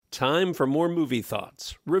time for more movie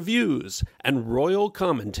thoughts, reviews, and royal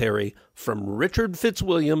commentary from Richard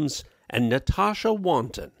Fitzwilliams and Natasha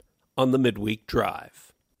Wanten on the Midweek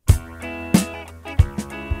Drive.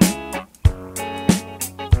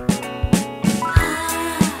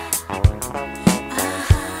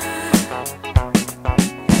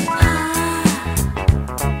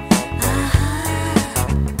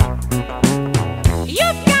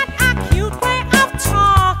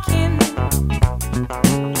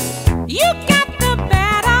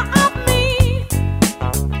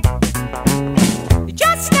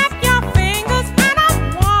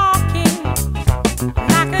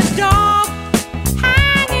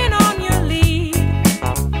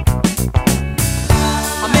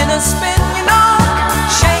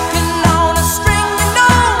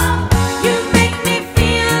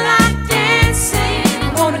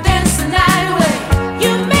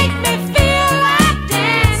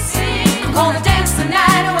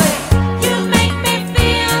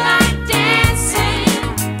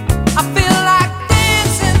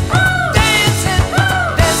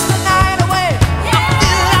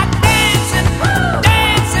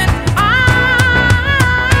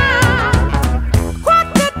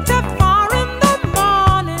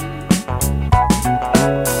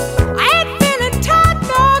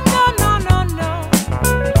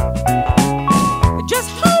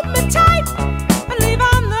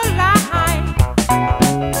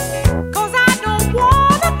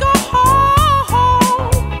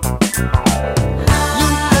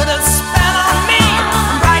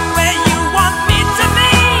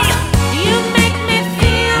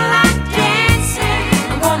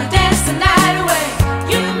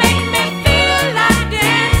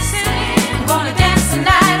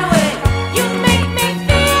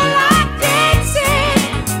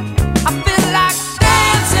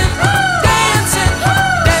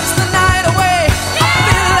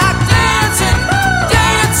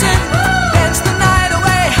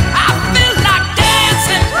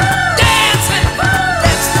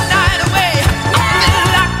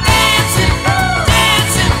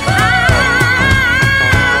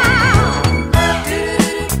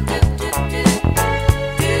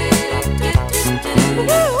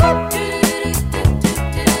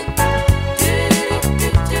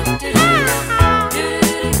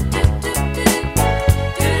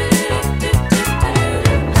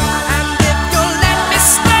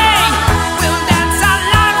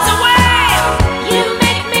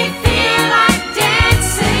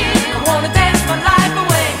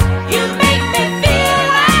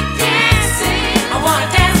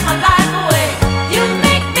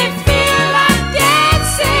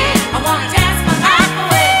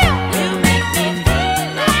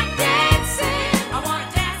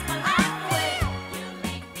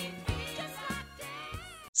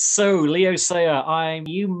 So, Leo Sayer,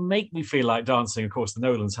 You Make Me Feel Like Dancing. Of course, the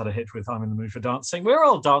Nolans had a hit with I'm in the Mood for Dancing. We're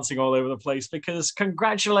all dancing all over the place because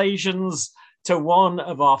congratulations to one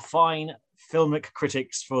of our fine filmic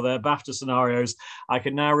critics for their BAFTA scenarios. I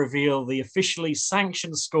can now reveal the officially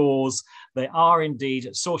sanctioned scores. They are indeed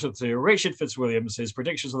sorted through. Richard Fitzwilliams, his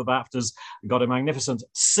predictions of the BAFTAs, got a magnificent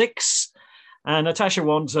 6. And Natasha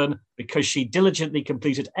Wanten, because she diligently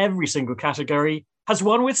completed every single category, has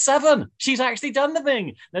won with 7. She's actually done the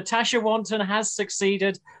thing. Natasha Wanten has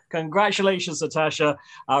succeeded. Congratulations, Natasha.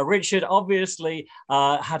 Richard obviously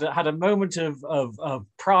had a moment of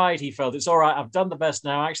pride. He felt, it's all right, I've done the best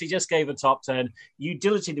now. Actually just gave a top 10. You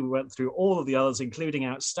diligently went through all of the others, including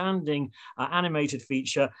outstanding animated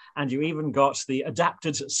feature, and you even got the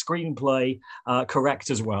adapted screenplay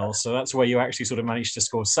correct as well. So that's where you actually sort of managed to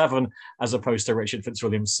score 7 as opposed to Richard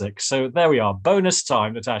Fitzwilliams 6. So there we are. Bonus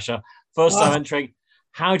time, Natasha. First time entering.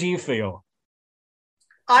 How do you feel?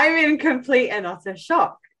 I'm in complete and utter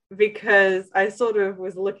shock because I sort of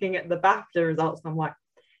was looking at the BAFTA results and I'm like,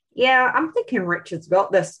 yeah, I'm thinking Richard's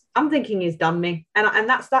got this. I'm thinking he's done me. And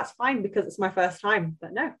that's fine because it's my first time.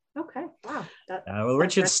 But no, okay, wow. Well,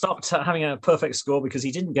 Richard stopped having a perfect score because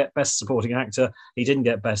he didn't get Best Supporting Actor. He didn't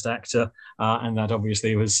get Best Actor. And that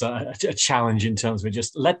obviously was a challenge in terms of it.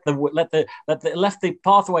 Just left the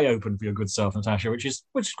pathway open for your good self, Natasha, which is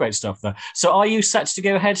great stuff there. So are you set to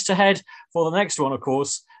go head to head for the next one, of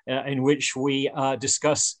course, in which we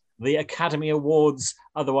discuss the Academy Awards,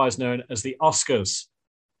 otherwise known as the Oscars?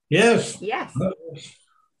 Yes.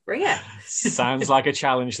 Bring it. Sounds like a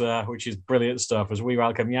challenge there, which is brilliant stuff, as we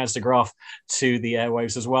welcome Iona Graff to the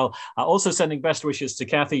airwaves as well. Also sending best wishes to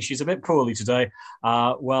Kathy. She's a bit poorly today.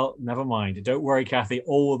 Well, never mind. Don't worry, Kathy.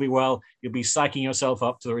 All will be well. You'll be psyching yourself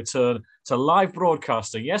up to the return to live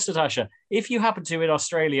broadcasting. Yes, Natasha, if you happen to, in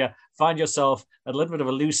Australia, find yourself at a little bit of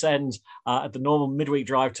a loose end at the normal midweek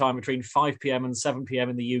drive time between 5 p.m. and 7 p.m.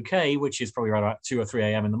 in the UK, which is probably around about 2 or 3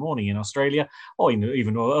 a.m. in the morning in Australia, or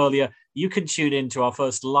even earlier, you can tune in to our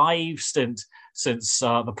first live stint since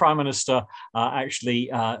the Prime Minister actually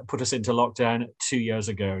put us into lockdown 2 years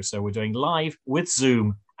ago. So we're doing live with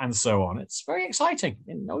Zoom and so on. It's very exciting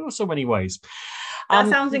in so many ways. That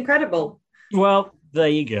sounds incredible. Well, there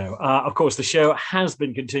you go. Of course, the show has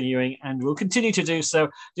been continuing and will continue to do so,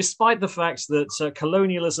 despite the fact that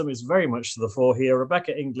colonialism is very much to the fore here.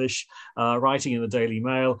 Rebecca English, writing in the Daily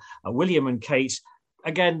Mail, William and Kate,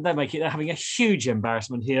 again, they're having a huge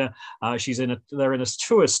embarrassment here. They're in a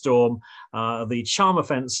tour storm, the Charm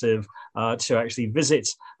Offensive, to actually visit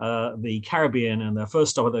the Caribbean, and their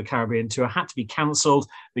first stop at the Caribbean tour had to be cancelled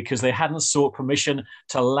because they hadn't sought permission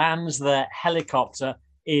to land their helicopter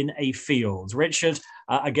in a field. Richard,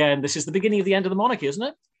 again, this is the beginning of the end of the monarchy, isn't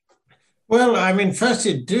it? Well, I mean,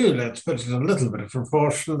 firstly, let's put it in a little bit of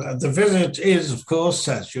proportion. The visit is, of course,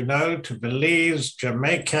 as you know, to Belize,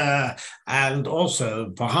 Jamaica, and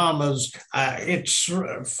also Bahamas. It's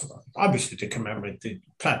obviously to commemorate the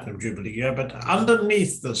Platinum Jubilee year, but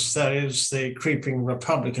underneath this, there is the creeping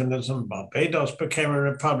republicanism. Barbados became a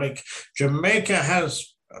republic. Jamaica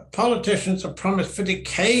has politicians have promised for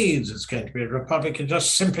decades it's going to be a republic. It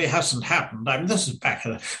just simply hasn't happened. I mean, this is back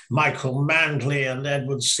at Michael Manley and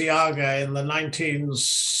Edward Seaga in the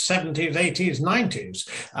 1970s, 80s,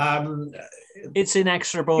 90s. It's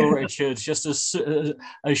inexorable, Richard. Just as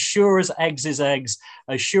sure as eggs is eggs,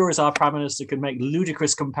 as sure as our Prime Minister can make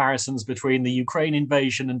ludicrous comparisons between the Ukraine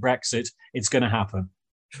invasion and Brexit, it's going to happen.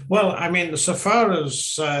 Well, I mean, so far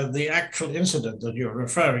as the actual incident that you're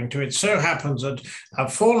referring to, it so happens that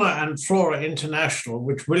Fauna and Flora International,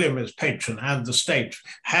 which William is patron, and the state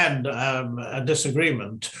had a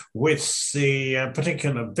disagreement with the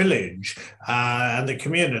particular village and the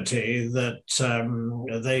community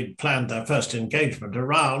that they planned their first engagement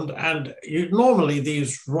around. And normally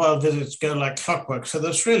these royal visits go like clockwork, so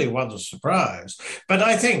this really was a surprise. But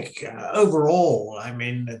I think overall, I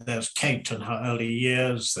mean, there's Kate in her early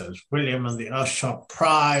years, there's William and the Earthshot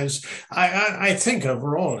Prize. I think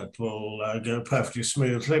overall it will go perfectly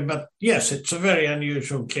smoothly. But yes, it's a very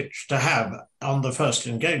unusual kitsch to have on the first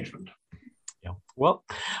engagement. Yeah. Well,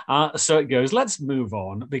 so it goes. Let's move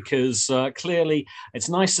on, because clearly it's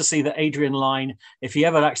nice to see that Adrian Lyne, if he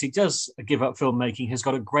ever actually does give up filmmaking, has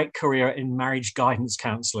got a great career in marriage guidance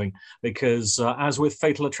counselling, because as with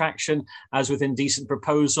Fatal Attraction, as with Indecent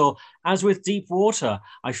Proposal, as with Deep Water,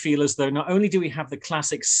 I feel as though not only do we have the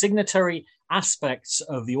classic signatory aspects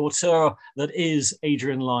of the auteur that is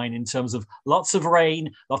Adrian Lyne in terms of lots of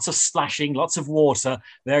rain, lots of splashing, lots of water,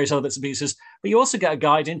 various other bits and pieces, but you also get a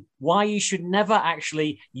guide in why you should never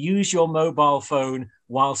actually use your mobile phone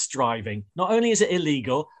whilst driving. Not only is it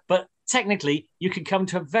illegal, but technically you can come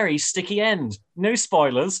to a very sticky end. No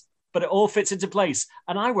spoilers, but it all fits into place.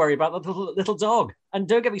 And I worry about the little dog. And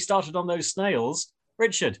don't get me started on those snails.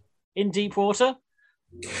 Richard, in Deep Water?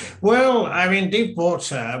 Well, I mean, Deep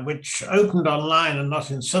Water, which opened online and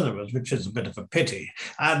not in cinemas, which is a bit of a pity.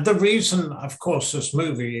 The reason, of course, this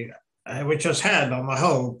movie, which has had, on the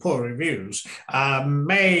whole, poor reviews,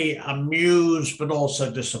 may amuse but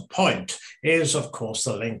also disappoint, is, of course,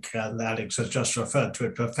 the link, and Alex has just referred to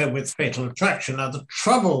it, with Fatal Attraction. Now, the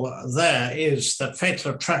trouble there is that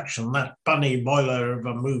Fatal Attraction, that bunny boiler of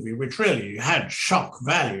a movie, which really had shock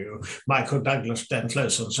value, Michael Douglas, Den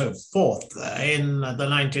Close, and so forth, in the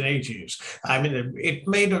 1980s. I mean, it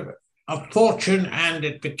made a fortune and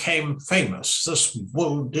it became famous. This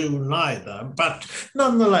will do neither. But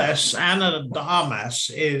nonetheless, Anna de Armas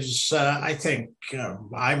is, I think,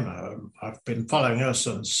 I've been following her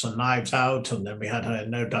since Knives Out, and then we had her in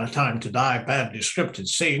No Time to Die, badly scripted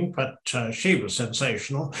scene, but she was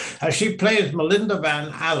sensational. She plays Melinda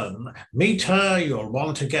Van Allen. Meet her, you'll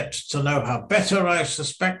want to get to know her better, I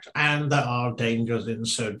suspect, and there are dangers in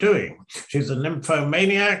so doing. She's a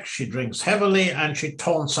nymphomaniac, she drinks heavily, and she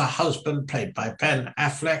taunts her husband, played by Ben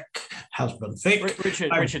Affleck, husband Vic.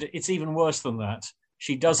 Richard, it's even worse than that.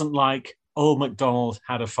 She doesn't like Old MacDonald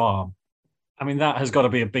Had a Farm. I mean, that has got to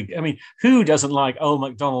be a big... I mean, who doesn't like Old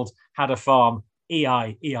MacDonald Had a Farm,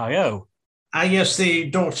 E-I-E-I-O? Yes,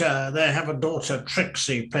 the daughter, they have a daughter,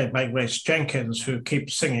 Trixie, played by Grace Jenkins, who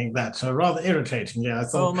keeps singing that. So rather irritatingly, I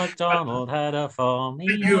thought... Old MacDonald had a farm.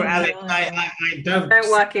 You, Alex, I don't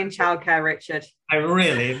work in childcare, Richard. I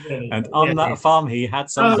really. And on that farm, he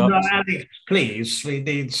had some... No, Alex, please, we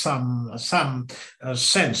need some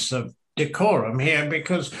sense of decorum here,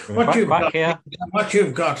 because what you've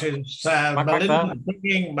got is Melinda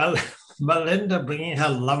Melinda bringing her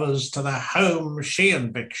lovers to their home. She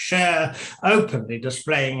and Vic share, openly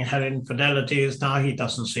displaying her infidelities. Now he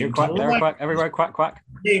doesn't seem to like. Quack, everywhere, quack, quack.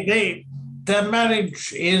 Their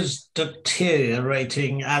marriage is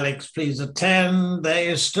deteriorating. Alex, please attend. There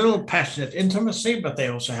is still passionate intimacy, but they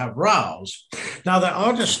also have rows. Now, there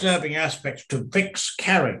are disturbing aspects to Vic's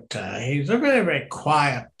character. He's a very, very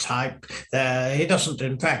quiet type. He doesn't,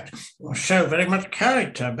 in fact, show very much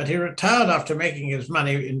character, but he retired after making his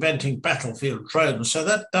money inventing battlefield drones. So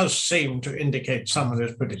that does seem to indicate someone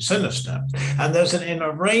who's pretty sinister. And there's an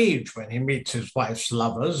inner rage when he meets his wife's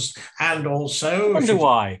lovers, and also... I wonder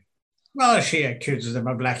why. Well, she accuses him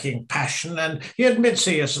of lacking passion, and he admits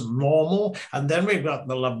he isn't normal. And then we've got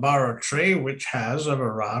the laboratory, which has a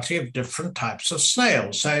variety of different types of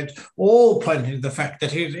snails. So it's all pointing to the fact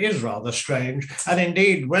that he is rather strange. And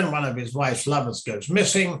indeed, when one of his wife's lovers goes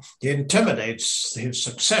missing, he intimidates his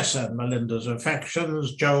successor, Melinda's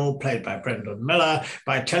affections, Joel, played by Brendan Miller,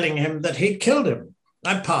 by telling him that he'd killed him.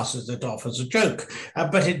 And passes it off as a joke.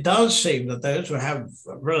 But it does seem that those who have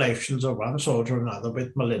relations of one sort or another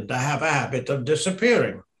with Melinda have a habit of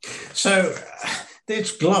disappearing. So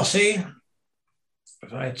it's glossy.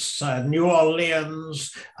 It's New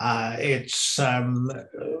Orleans. It's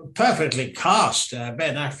perfectly cast.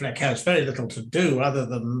 Ben Affleck has very little to do other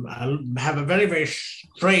than have a very, very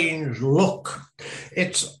strange look.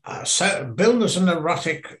 It's billed as an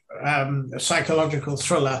erotic psychological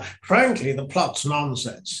thriller. Frankly, the plot's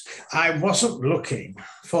nonsense. I wasn't looking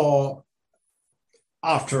for,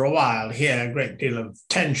 after a while, here a great deal of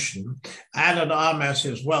tension. Anna de Armas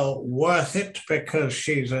is well worth it because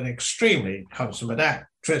she's an extremely consummate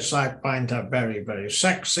actress. I find her very, very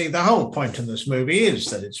sexy. The whole point in this movie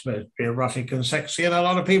is that it's supposed to be erotic and sexy, and a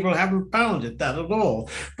lot of people haven't found it that at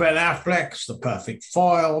all. Ben Affleck's the perfect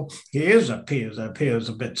foil. He appears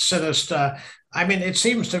a bit sinister. I mean, it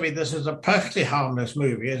seems to me this is a perfectly harmless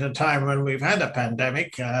movie at a time when we've had a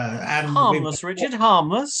pandemic. And harmless, Richard,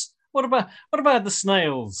 harmless. What about the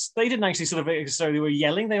snails? They didn't actually sort of so they were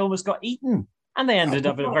yelling. They almost got eaten, and they ended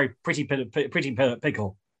up in a very pretty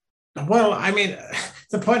pickle. Well, I mean,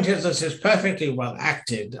 the point is this is perfectly well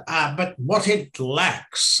acted, but what it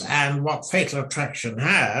lacks and what Fatal Attraction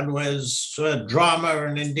had was drama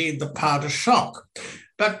and indeed the power to shock.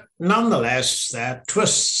 But nonetheless, there are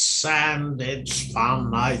twists and it's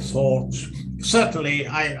fun, I thought. Certainly,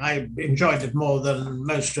 I enjoyed it more than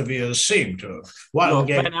most reviewers seem to have. Well,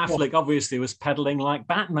 Ben Affleck obviously was pedaling like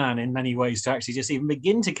Batman in many ways to actually just even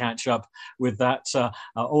begin to catch up with that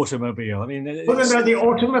automobile. I mean, the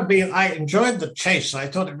automobile, I enjoyed the chase. I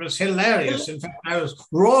thought it was hilarious. In fact, I was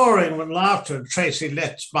roaring with laughter at Tracy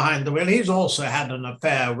Letts behind the wheel. He's also had an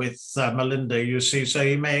affair with Melinda, you see, so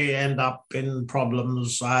he may end up in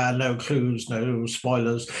problems. No clues, no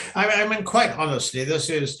spoilers. I mean, quite honestly, this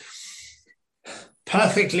is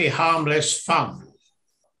perfectly harmless fun,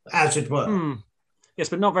 as it were. Yes,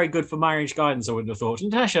 but not very good for marriage guidance, I wouldn't have thought.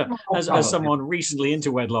 Natasha, as someone recently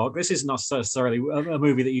into wedlock, this is not necessarily a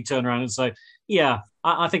movie that you turn around and say, yeah,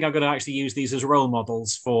 I think I'm going to actually use these as role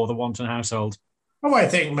models for the Wanten household. Oh, I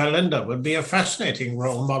think Melinda would be a fascinating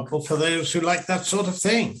role model for those who like that sort of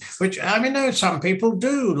thing, which, I mean, no, some people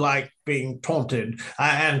do like being taunted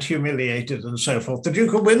and humiliated and so forth. The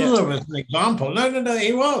Duke of Windsor was an example. No,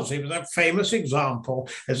 he was a famous example.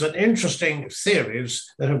 There's an interesting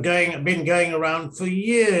theories that have been going around for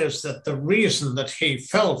years that the reason that he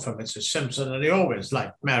fell for Mrs. Simpson, and he always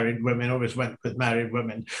liked married women, always went with married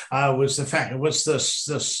women, was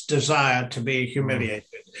this desire to be humiliated.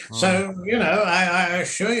 So, you know, I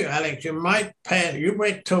assure you, Alex, you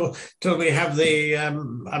wait till we have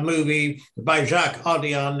a movie by Jacques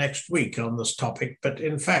Audiard next week on this topic. But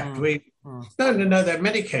in fact, no, there are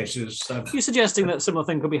many cases. You're suggesting that similar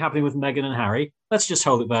thing could be happening with Meghan and Harry. Let's just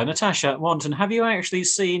hold it there. Natasha, Wanten, have you actually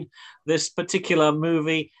seen this particular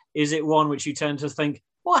movie? Is it one which you tend to think,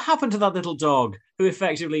 what happened to that little dog who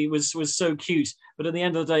effectively was so cute, but at the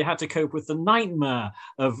end of the day had to cope with the nightmare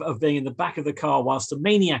of being in the back of the car whilst a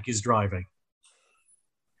maniac is driving?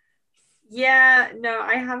 Yeah, no,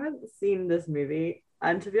 I haven't seen this movie.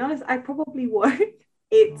 And to be honest, I probably won't.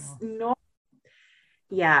 It's not...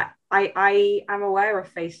 Yeah, I am aware of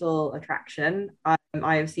Fatal Attraction. I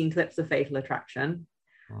have seen clips of Fatal Attraction.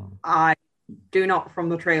 I do not, from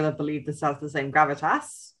the trailer, believe this has the same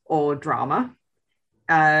gravitas or drama.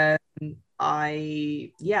 The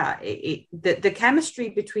chemistry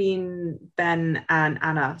between Ben and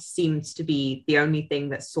Anna seems to be the only thing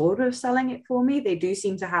that's sort of selling it for me. They do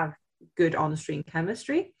seem to have good on-screen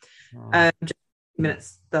chemistry. Just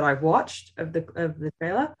minutes that I've watched of the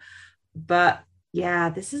trailer, but yeah,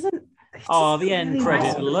 this isn't Oh, the end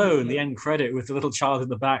credit alone, the end credit with the little child in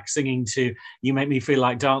the back singing to "You Make Me Feel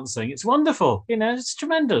Like Dancing." It's wonderful, it's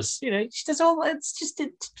tremendous. She does all. It's just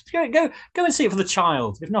go and see it for the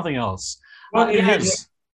child, if nothing else. Yes.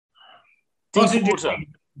 What did you think?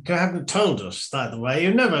 You haven't told us, by the way.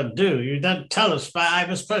 You never do. You don't tell us. But I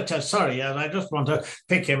was sorry. I just want to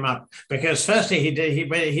pick him up because firstly,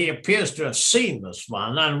 he appears to have seen this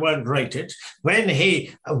one and won't rate it. When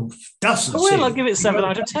he doesn't, I'll give it 7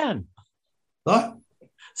 out of 10. What?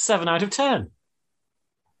 7 out of 10.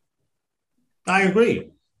 I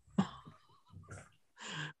agree.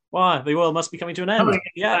 Why? The world must be coming to an end.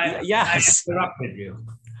 Yes. I interrupted you.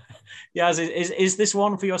 Yes. Is this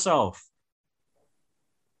one for yourself?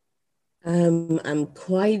 I'm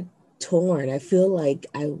quite torn. I feel like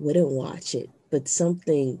I wouldn't watch it, but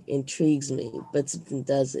something intrigues me, but something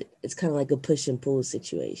doesn't. It's kind of like a push and pull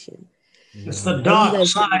situation. It's the dark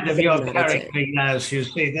side of your character, as you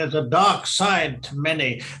see. There's a dark side to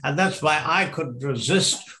many, and that's why I could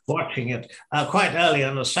resist watching it quite early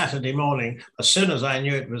on a Saturday morning, as soon as I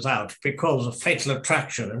knew it was out, because of Fatal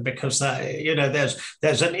Attraction, and because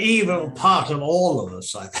there's an evil part of all of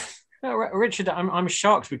us, I think. No, Richard, I'm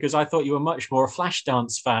shocked because I thought you were much more a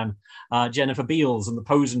Flashdance fan, Jennifer Beals and the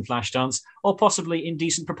Pose in Flashdance, or possibly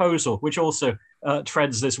Indecent Proposal, which also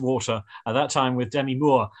treads this water, at that time with Demi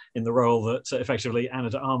Moore in the role that effectively Anna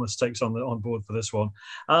de Armas takes on board for this one.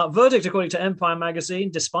 Verdict, according to Empire magazine,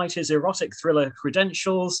 despite his erotic thriller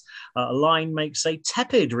credentials, Line makes a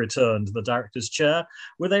tepid return to the director's chair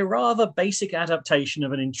with a rather basic adaptation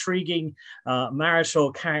of an intriguing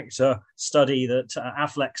marital character study that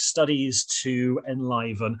Affleck studies to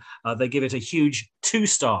enliven. They give it a huge 2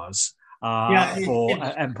 stars for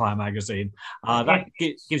Empire magazine. That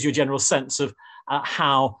gives you a general sense of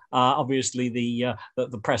how obviously the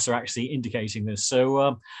press are actually indicating this.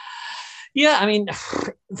 So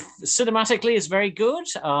cinematically it's very good,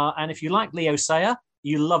 and if you like Leo Sayer,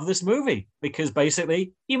 you love this movie because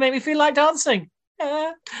basically you make me feel like dancing.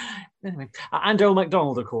 Anyway, and Old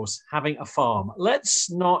MacDonald, of course, having a farm.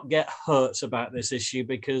 Let's not get hurt about this issue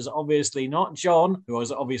because obviously not John, who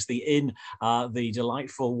was obviously in the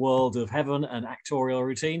delightful world of heaven and actorial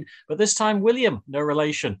routine, but this time William, no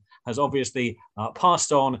relation, has obviously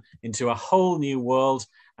passed on into a whole new world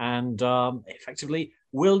and effectively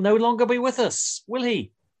will no longer be with us, will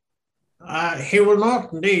he? He will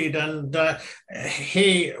not indeed, and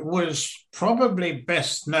he was probably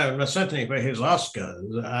best known, certainly for his Oscar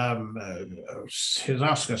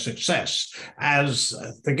success, as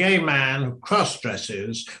the gay man who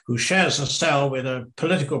cross-dresses, who shares a cell with a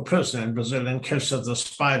political prisoner in Brazil in Kiss of the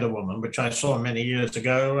Spider Woman, which I saw many years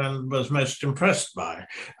ago and was most impressed by.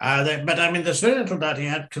 But I mean, there's very little doubt he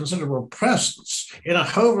had considerable presence in a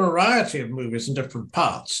whole variety of movies in different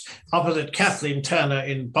parts, opposite Kathleen Turner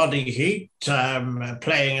in Body Heat,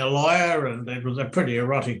 playing a lawyer, and it was a pretty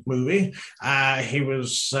erotic movie. He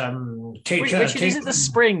was teacher. Richard, is it the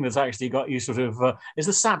spring that's actually got you sort of, is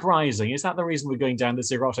the sap rising? Is that the reason we're going down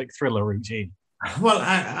this erotic thriller routine? Well,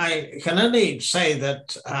 I can only say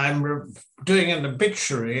that I'm doing an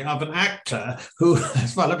obituary of an actor who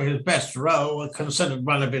is one of his best roles, considered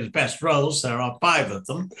one of his best roles. There are 5 of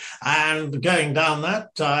them. And going down that,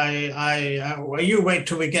 you wait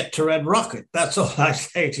till we get to Red Rocket. That's all I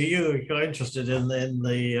say to you if you're interested in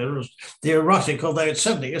the erotic, although it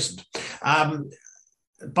certainly isn't.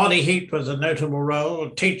 Body Heat was a notable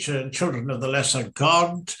role, teacher in Children of the Lesser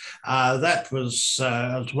God. That was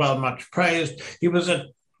as well much praised. He was a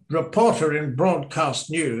reporter in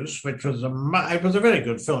Broadcast News, which was it was a very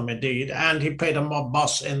good film indeed, and he played a mob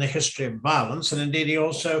boss in The History of Violence, and indeed he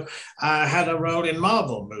also had a role in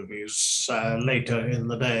Marvel movies later in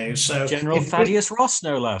the day. So General Thaddeus Ross,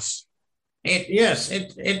 no less. It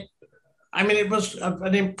was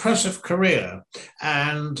an impressive career,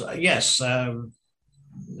 and yes.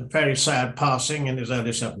 A very sad passing in his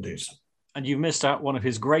early 70s. And you missed out one of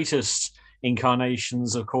his greatest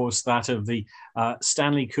incarnations, of course, that of the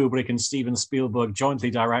Stanley Kubrick and Steven Spielberg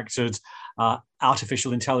jointly directed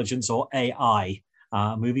Artificial Intelligence, or AI,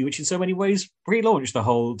 movie, which in so many ways relaunched the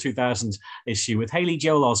whole 2000s issue with Haley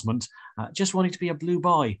Joel Osment just wanting to be a blue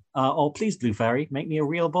boy. Or please, Blue Fairy, make me a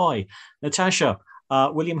real boy. Natasha,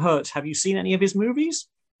 William Hurt, have you seen any of his movies?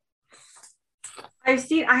 I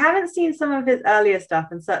haven't seen some of his earlier stuff,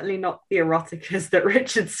 and certainly not the eroticas that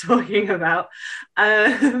Richard's talking about.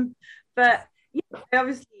 But yeah, I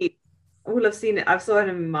obviously will have seen it. I've saw it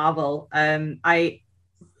in Marvel. I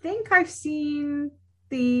think I've seen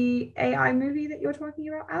the AI movie that you're talking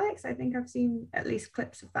about, Alex. I think I've seen at least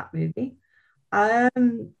clips of that movie.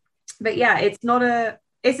 But yeah, it's not a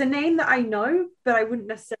it's a name that I know, but I wouldn't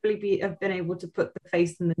necessarily have been able to put the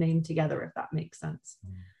face and the name together, if that makes sense.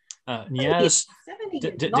 Yes.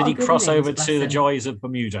 Did he cross over to the joys of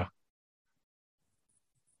Bermuda?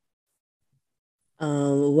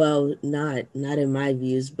 Well, not in my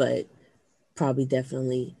views, but probably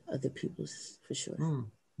definitely other people's for sure.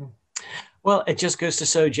 Well, it just goes to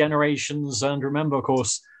show generations. And remember, of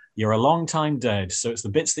course, you're a long time dead. So it's the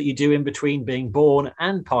bits that you do in between being born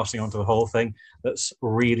and passing on to the whole thing that's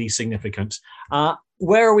really significant.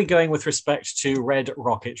 Where are we going with respect to Red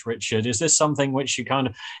Rocket, Richard? Is this something which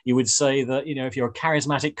you would say that, if you're a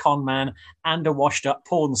charismatic con man and a washed up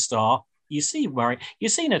porn star, you see,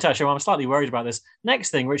 Natasha, I'm slightly worried about this.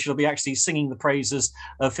 Next thing, Richard will be actually singing the praises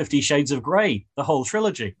of 50 Shades of Grey, the whole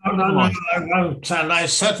trilogy. No, I won't. And I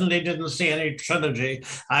certainly didn't see any trilogy.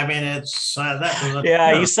 I mean, it's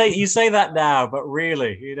that was you say that now, but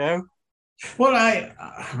really, Well,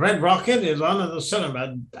 Red Rocket is on in the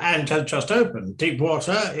cinema and has just opened.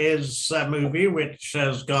 Deepwater is a movie which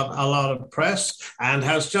has got a lot of press and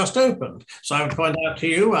has just opened. So I would point out to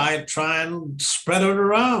you, I try and spread it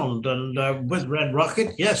around. And with Red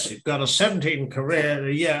Rocket, yes, he's got a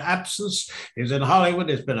 17-year absence. He's in Hollywood.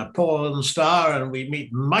 He's been a porn star. And we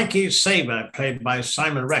meet Mikey Saber, played by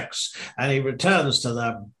Simon Rex. And he returns to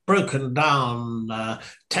the broken down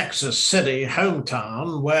Texas City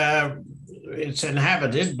hometown where it's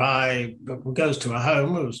inhabited goes to a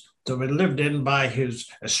home to be lived in by his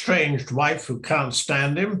estranged wife who can't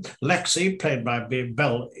stand him, Lexi, played by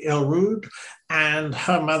Belle Ilrood, and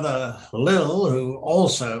her mother, Lil, who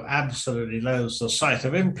also absolutely loathes the sight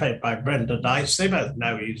of him, played by Brenda Dice. They both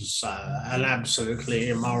know he's an absolutely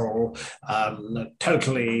immoral,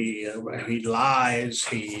 he lies,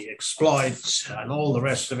 he exploits, and all the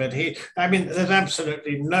rest of it. There's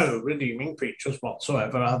absolutely no redeeming features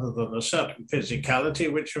whatsoever other than a certain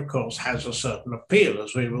physicality, which, of course, has a certain appeal,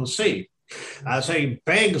 as we will see. So he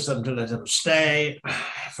begs them to let him stay.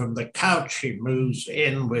 From the couch, he moves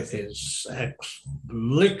in with his ex,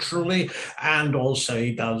 literally, and also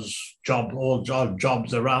he does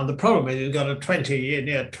jobs around. The problem is he's got a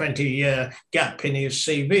 20-year gap in his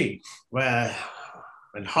CV, where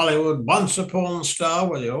in Hollywood, once a porn star,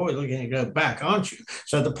 well, you're always looking to go back, aren't you?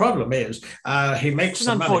 So the problem is he makes it's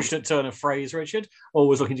an unfortunate turn of phrase, Richard.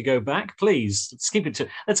 Always looking to go back. Please, let's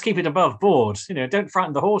keep it above board. Don't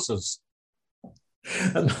frighten the horses.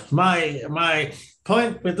 And my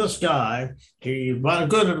point with this guy, he was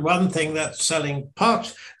good at one thing, that's selling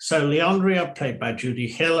pot. So Leandria, played by Judy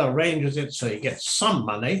Hill, arranges it so he gets some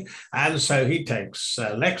money. And so he takes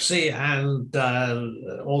Lexi and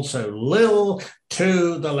also Lil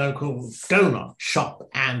to the local donut shop.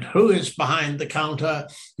 And who is behind the counter?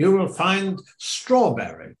 You will find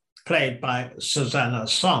Strawberry, played by Susanna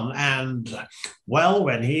Son. And, well,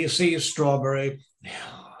 when he sees Strawberry,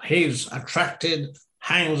 he's attracted,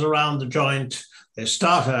 hangs around the joint. They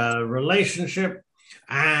start a relationship,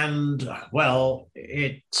 and, well,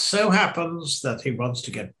 it so happens that he wants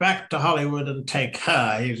to get back to Hollywood and take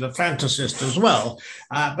her. He's a fantasist as well.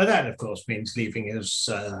 But that, of course, means leaving his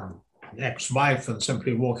ex-wife and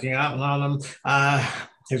simply walking out on him.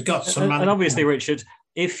 He's got some money. And obviously, Richard,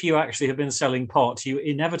 if you actually have been selling pot, you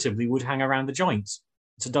inevitably would hang around the joints.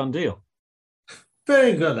 It's a done deal.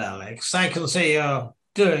 Very good, Alex. I can see you're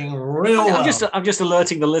doing real well. I'm just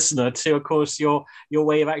alerting the listener to, of course, your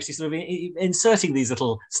way of actually sort of inserting these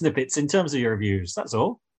little snippets in terms of your reviews. That's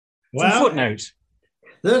all. It's a footnote.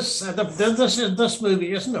 This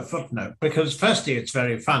movie isn't a footnote because, firstly, it's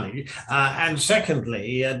very funny, and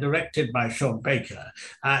secondly, directed by Sean Baker,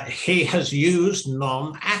 he has used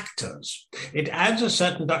non-actors. It adds a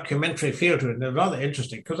certain documentary feel to it, and it's rather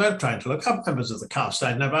interesting because I'm trying to look up members of the cast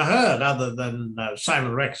I'd never heard, other than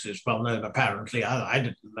Simon Rex is well known apparently. I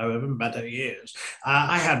didn't know of him about years.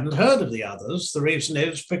 I hadn't heard of the others. The reason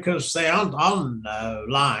is because they aren't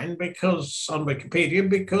online, because on Wikipedia,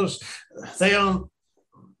 because they aren't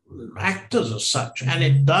actors as such, and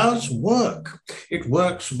it does work. It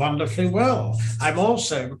works wonderfully well. I'm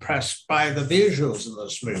also impressed by the visuals in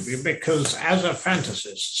this movie because, as a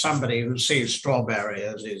fantasist, somebody who sees Strawberry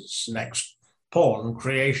as his next porn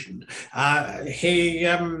creation, he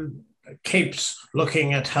keeps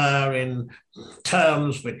looking at her in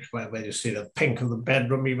terms where you see the pink of the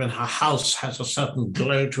bedroom, even her house has a certain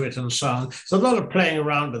glow to it and so on. There's a lot of playing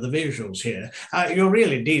around with the visuals here. You're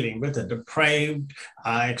really dealing with a depraved,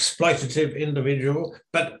 exploitative individual,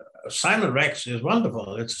 but Simon Rex is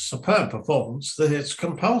wonderful. It's a superb performance. It's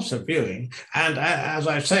compulsive viewing. And as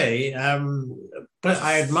I say, but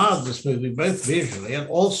I admired this movie both visually and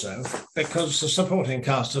also because the supporting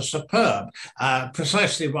cast is superb.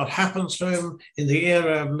 Precisely what happens to him in the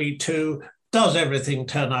era of Me Too Does everything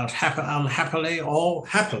turn out unhappily or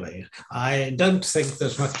happily? I don't think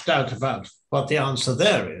there's much doubt about what the answer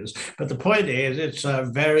there is. But the point is, it's a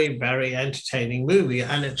very, very entertaining movie,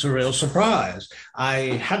 and it's a real surprise.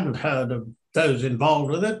 I hadn't heard of those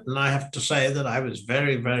involved with it, and I have to say that I was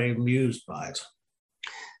very, very amused by it.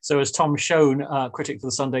 So as Tom Schoen, critic for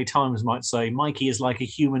the Sunday Times, might say, Mikey is like a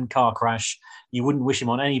human car crash. You wouldn't wish him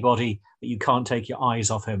on anybody, but you can't take your eyes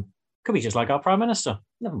off him. Could be just like our Prime Minister.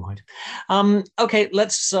 Never mind. Okay,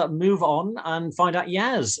 let's move on and find out,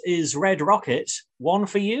 Yaz, is Red Rocket one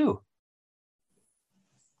for you?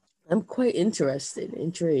 I'm quite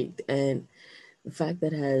intrigued, and the fact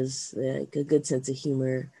that it has like a good sense of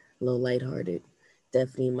humor, a little lighthearted,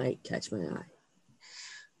 definitely might catch my eye.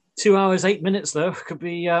 2 hours, 8 minutes, though, could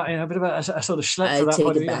be a bit of a sort of schlep for that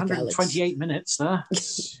point of view. 128 Alex. Minutes there.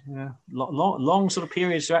 Long sort of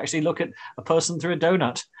periods to actually look at a person through a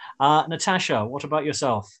donut. Natasha, what about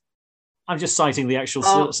yourself? I'm just citing the actual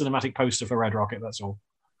cinematic poster for Red Rocket, that's all.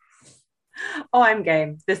 Oh, I'm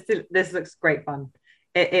game. This looks great fun.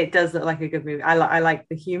 It does look like a good movie. I like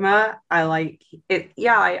the humor. I like it.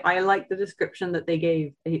 Yeah, I like the description that they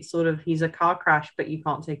gave. It's sort of, he's a car crash, but you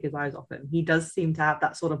can't take his eyes off him. He does seem to have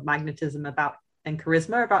that sort of magnetism about and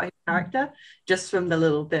charisma about his character, just from the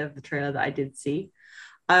little bit of the trailer that I did see.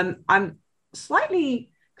 I'm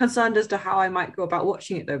slightly concerned as to how I might go about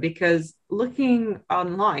watching it though, because looking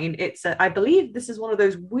online, I believe this is one of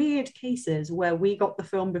those weird cases where we got the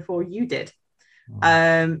film before you did.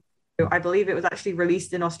 I believe it was actually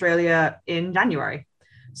released in Australia in January.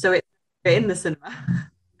 So it's in the cinema.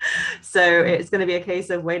 So it's going to be a case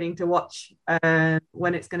of waiting to watch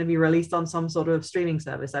when it's going to be released on some sort of streaming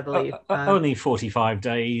service, I believe. Only 45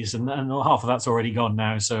 days, and half of that's already gone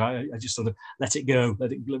now. So I just sort of let it go,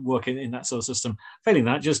 let it work in that sort of system. Failing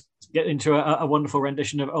that, just get into a wonderful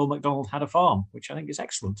rendition of Old MacDonald Had a Farm, which I think is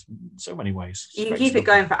excellent in so many ways. You can keep it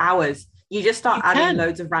going for hours. You just start adding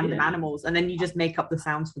loads of random animals, and then you just make up the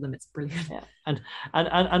sounds for them. It's brilliant. Yeah.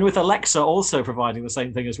 And with Alexa also providing the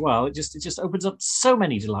same thing as well, it just opens up so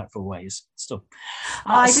many delightful ways. Still,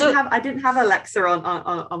 I didn't have Alexa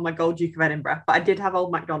on my Gold Duke of Edinburgh, but I did have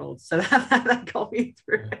Old MacDonald, so that got me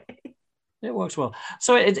through it. It works well.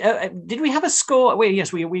 So did we have a score? Wait,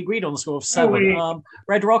 yes, we agreed on the score of 7.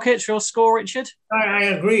 Red Rocket, your score, Richard? I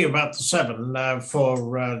agree about the 7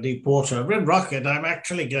 for Deep Water. Red Rocket, I'm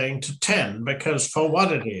actually going to 10 because for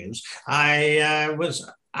what it is, I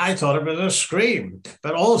thought it was a scream,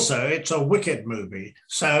 but also it's a wicked movie.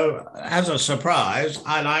 So as a surprise,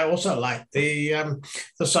 and I also like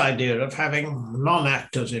this idea of having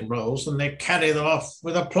non-actors in roles and they carry them off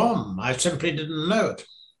with aplomb. I simply didn't know it.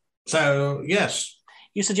 So, yes.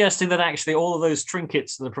 You're suggesting that actually all of those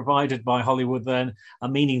trinkets that are provided by Hollywood then are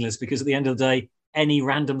meaningless because at the end of the day, any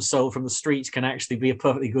random soul from the streets can actually be a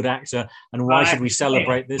perfectly good actor. And why should we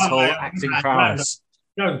celebrate this whole acting prowess?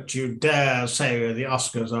 Don't you dare say the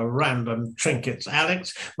Oscars are random trinkets,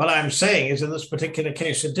 Alex. What I'm saying is in this particular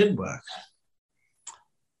case, it did work.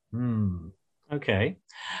 Okay.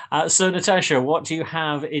 So, Natasha, what do you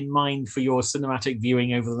have in mind for your cinematic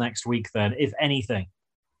viewing over the next week then, if anything?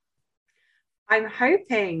 I'm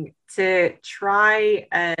hoping to try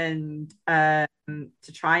and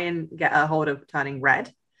get a hold of Turning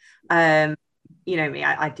Red. You know me,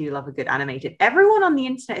 I do love a good animated. Everyone on the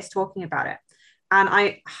internet is talking about it,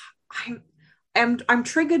 and I'm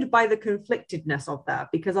triggered by the conflictedness of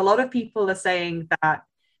that, because a lot of people are saying that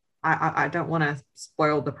I don't want to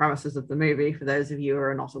spoil the premises of the movie for those of you who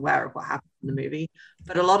are not aware of what happened in the movie,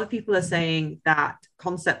 but a lot of people are saying that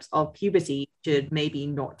concepts of puberty should maybe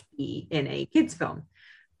not be in a kids' film.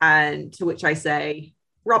 And to which I say,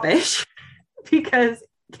 rubbish, because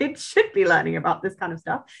kids should be learning about this kind of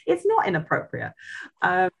stuff. It's not inappropriate.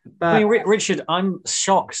 But I mean, Richard, I'm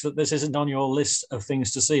shocked that this isn't on your list of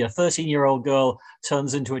things to see. A 13-year-old girl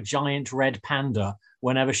turns into a giant red panda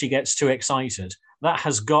whenever she gets too excited. That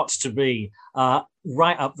has got to be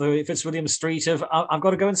right up the Fitzwilliams street of, I've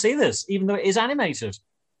got to go and see this, even though it is animated.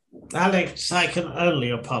 Alex, I can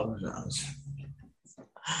only apologise.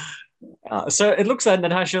 So it looks then,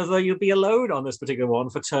 Natasha, as though you'll be alone on this particular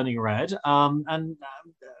one for Turning Red. I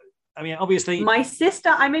mean, obviously... My sister,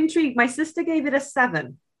 I'm intrigued. My sister gave it a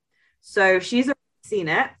 7. So she's already seen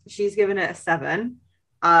it. She's given it a 7.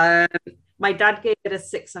 My dad gave it a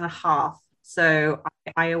 6.5. So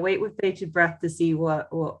I await with bated breath to see what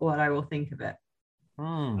I will think of it.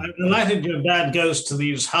 I'm delighted your dad goes to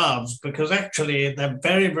these halves, because actually they're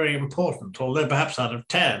very, very important, although perhaps out of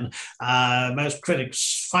 10, most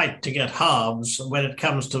critics fight to get halves when it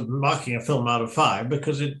comes to marking a film out of 5,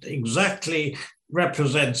 because it exactly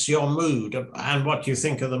represents your mood and what you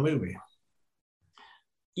think of the movie.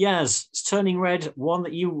 Yes, it's Turning Red, one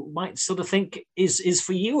that you might sort of think is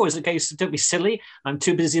for you, or is it a case of don't be silly, I'm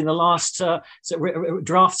too busy in the last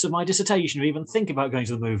drafts of my dissertation to even think about going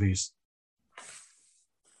to the movies?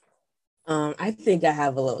 I think I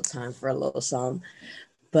have a little time for a little song,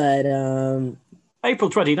 but April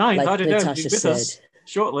 29th, like I don't know, Natasha be with us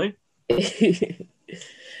shortly.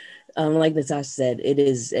 Like Natasha said, it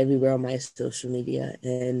is everywhere on my social media,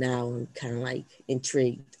 and now I'm kind of like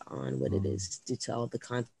intrigued on what it is due to all the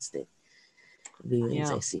constant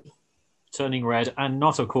viewings I see. Turning Red, and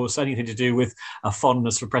not, of course, anything to do with a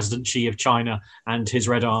fondness for President Xi of China and his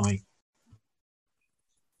Red Army.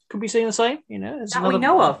 Could we say the same? You know, we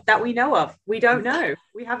know of. We don't know.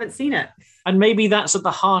 We haven't seen it. And maybe that's at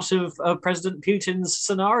the heart of President Putin's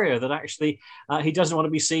scenario, that actually he doesn't want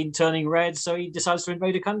to be seen turning red, so he decides to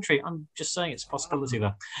invade a country. I'm just saying it's a possibility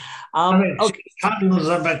there. Puns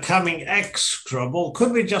are becoming execrable.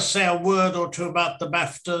 Could we just say a word or two about the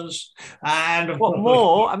BAFTAs? And what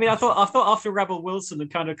more? I mean, I thought after Rebel Wilson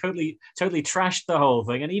had kind of totally trashed the whole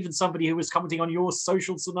thing, and even somebody who was commenting on your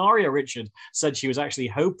social scenario, Richard, said she was actually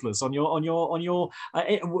hopeless on your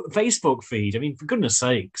Facebook feed. I mean, for goodness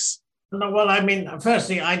sakes. No, well, I mean,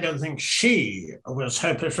 firstly, I don't think she was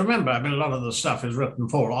hopeless. Remember, I mean, a lot of the stuff is written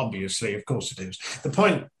for, obviously, of course it is. The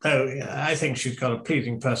point, though, I think she's got a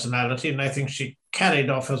pleasing personality, and I think she carried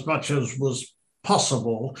off as much as was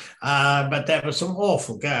possible, but there were some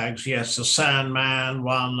awful gags. Yes, the Sandman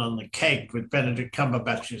one, and the cake with Benedict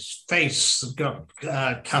Cumberbatch's face got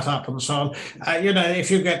cut up and so on. If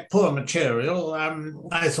you get poor material,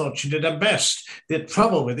 I thought she did her best. The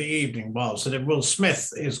trouble with the evening was that if Will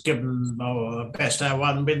Smith is given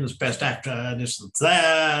wins Best Actor and isn't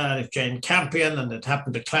there, if Jane Campion, and it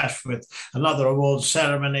happened to clash with another awards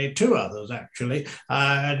ceremony, two others actually,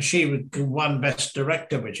 and she won Best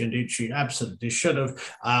Director, which indeed she absolutely should have,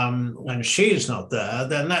 and she's not there,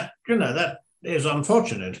 then that is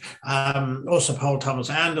unfortunate. Also, Paul Thomas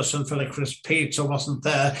Anderson for Licorice Pizza wasn't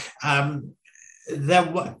there.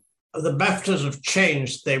 The BAFTAs have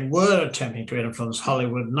changed. They were attempting to influence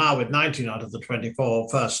Hollywood. Now, with 19 out of the 24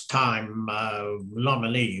 first-time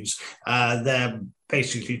nominees, they're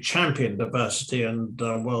basically champion diversity and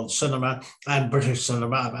world cinema and British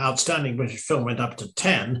cinema. Outstanding British film went up to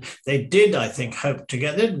 10. They did, I think, hope to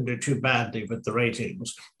get, they didn't do too badly with the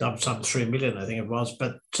ratings, some 3 million, I think it was,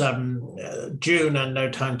 but June and No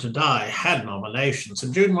Time to Die had nominations,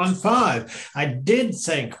 and June won 5. I did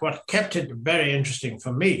think what kept it very interesting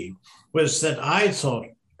for me was that I thought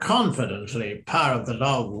confidently Power of the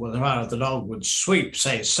Dog would sweep,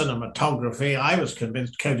 say, cinematography. I was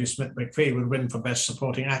convinced Cody Smith-McPhee would win for Best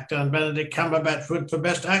Supporting Actor and Benedict Cumberbatch would for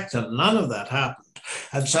Best Actor. None of that happened.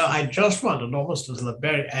 And so I just wondered almost until the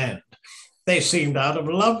very end. They seemed out of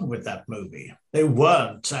love with that movie. They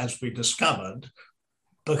weren't, as we discovered,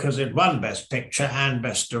 because it won Best Picture and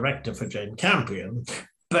Best Director for Jane Campion.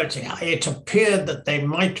 But it appeared that they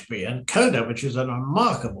might be, and Coda, which is a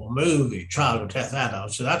remarkable movie, Child of Death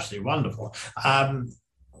Adults, is absolutely wonderful,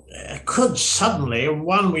 could suddenly,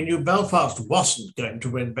 we knew Belfast wasn't going to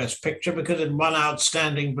win Best Picture because it won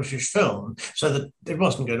Outstanding British Film, so that it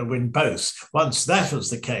wasn't going to win both. Once that was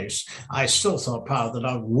the case, I still thought Power of the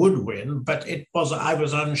Dog would win, but I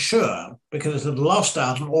was unsure because it had lost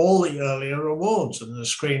out on all the earlier awards in the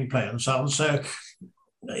screenplay and so on. So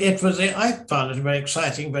I found it very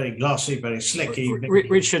exciting, very glossy, very slick evening.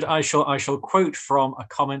 Richard, I shall quote from a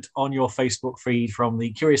comment on your Facebook feed from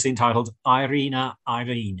the curiously entitled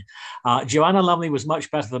Irene. Joanna Lumley was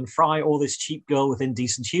much better than Fry or this cheap girl with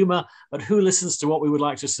indecent humour, but who listens to what we would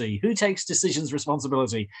like to see? Who takes decisions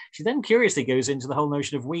responsibility? She then curiously goes into the whole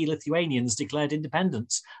notion of we Lithuanians declared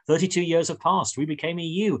independence. 32 years have passed. We became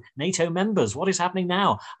EU, NATO members. What is happening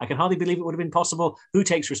now? I can hardly believe it would have been possible. Who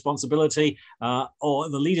takes responsibility?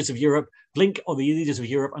 Or the leaders of Europe, blink or the leaders of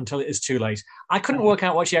Europe until it is too late. I couldn't work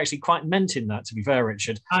out what she actually quite meant in that, to be fair,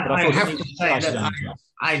 Richard. But I have to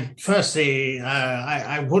say that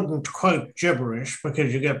I wouldn't quote gibberish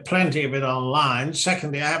because you get plenty of it online.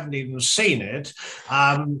 Secondly, I haven't even seen it.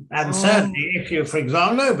 And thirdly,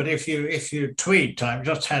 if you tweet, I've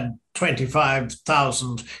just had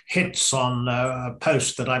 25,000 hits on a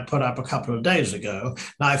post that I put up a couple of days ago.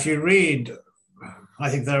 Now, if you read, I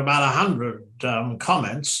think there are about 100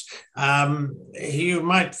 comments, you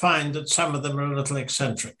might find that some of them are a little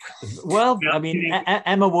eccentric. Well, I mean,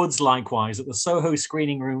 Emma Woods, likewise, at the Soho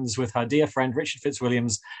screening rooms with her dear friend Richard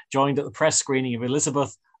Fitzwilliams, joined at the press screening of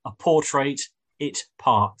Elizabeth, A Portrait, It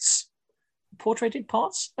Parts. Portrait, It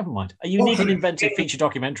Parts? Never mind. A unique and inventive feature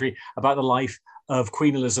documentary about the life of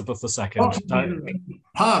Queen Elizabeth II.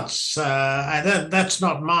 Parts, that's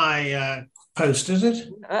not my post, is it?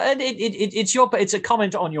 It's a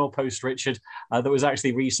comment on your post, Richard, that was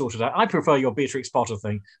actually resorted out. I prefer your Beatrix Potter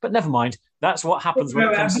thing, but never mind. That's what happens when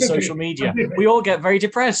it comes to social media. We all get very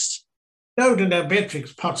depressed. No,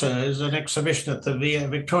 Beatrix Potter is an exhibition at the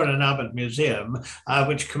Victoria and Albert Museum,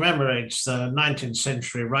 which commemorates the 19th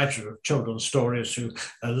century writer of children's stories who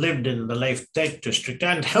lived in the Lake District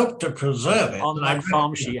and helped to preserve it. On that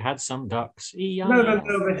farm, she had some ducks. No,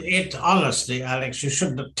 but honestly, Alex, you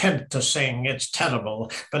shouldn't attempt to sing. It's terrible.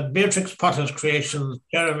 But Beatrix Potter's creations,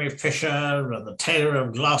 Jeremy Fisher and the Tailor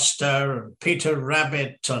of Gloucester and Peter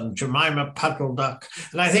Rabbit and Jemima Puddleduck.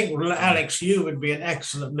 And I think, Alex, you would be an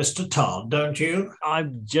excellent Mr. Todd, don't you? I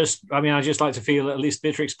just like to feel at least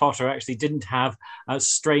Beatrix Potter actually didn't have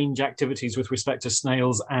strange activities with respect to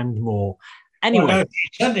snails and more. Anyway. Well, no, he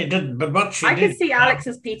certainly didn't, but what she I could see Alex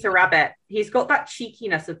as Peter Rabbit. He's got that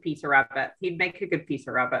cheekiness of Peter Rabbit. He'd make a good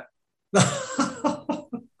Peter Rabbit.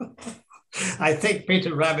 I think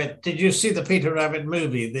Peter Rabbit, did you see the Peter Rabbit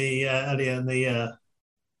movie, earlier in the year?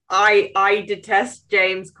 I detest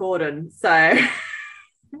James Corden, so...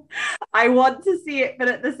 I want to see it, but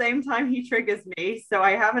at the same time, he triggers me. So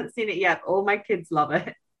I haven't seen it yet. All my kids love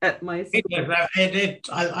it at my school.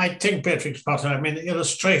 I think Beatrix Potter, I mean, the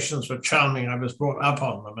illustrations were charming. I was brought up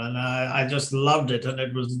on them, and I just loved it, and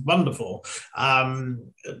it was wonderful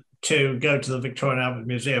to go to the Victoria and Albert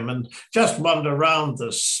Museum and just wander around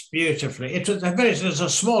this beautifully. It's a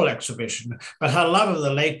small exhibition, but her love of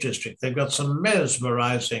the Lake District, they've got some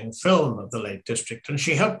mesmerizing film of the Lake District, and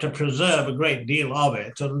she helped to preserve a great deal of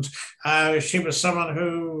it. And she was someone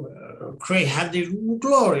who had these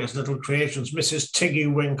glorious little creations, Mrs. Tiggy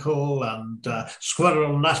Winkle and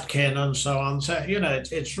Squirrel Nutkin and so on. So,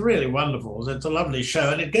 it's really wonderful. It's a lovely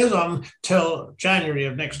show, and it goes on till January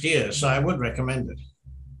of next year, so I would recommend it.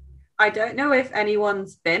 I don't know if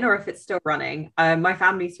anyone's been or if it's still running. My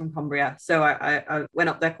family's from Cumbria, so I went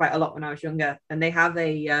up there quite a lot when I was younger, and they have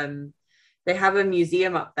a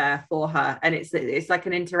museum up there for her, and it's like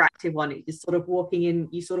an interactive one. It's just sort of walk in,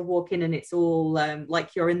 and it's all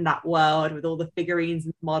like you're in that world with all the figurines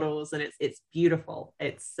and models, and it's beautiful.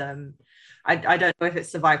 It's I don't know if it's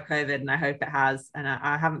survived COVID, and I hope it has. And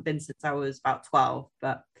I haven't been since I was about 12,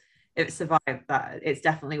 but if it survived that, it's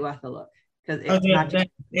definitely worth a look. They're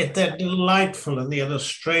delightful, and the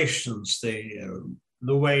illustrations,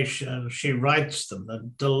 the way she writes them,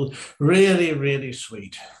 they're really, really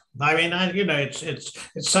sweet. I mean, it's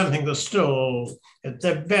something that's still,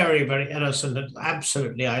 they're very, very innocent and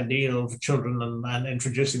absolutely ideal for children, and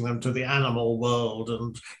introducing them to the animal world,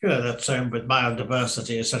 and that's same with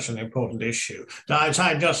biodiversity is such an important issue. I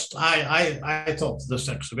thought this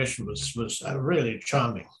exhibition was really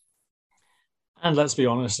charming. And let's be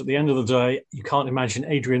honest, at the end of the day, you can't imagine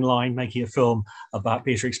Adrian Lyne making a film about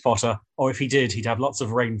Beatrix Potter, or if he did, he'd have lots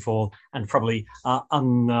of rainfall and probably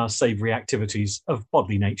unsavoury activities of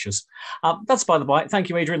bodily natures. That's by the by. Thank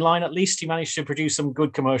you, Adrian Lyne. At least he managed to produce some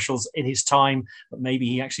good commercials in his time, but maybe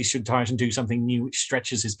he actually should try and do something new which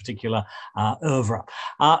stretches his particular oeuvre.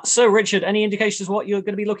 So, Richard, any indications what you're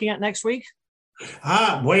going to be looking at next week?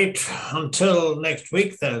 Wait until next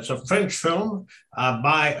week. There's a French film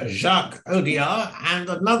by Jacques Audiard, and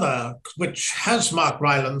another which has Mark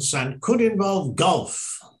Rylance and could involve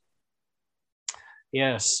golf.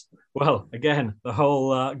 Yes. Well, again, the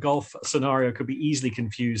whole golf scenario could be easily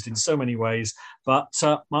confused in so many ways, but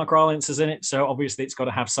Mark Rylance is in it, so obviously it's got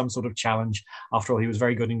to have some sort of challenge. After all, he was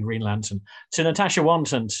very good in Green Lantern. To Natasha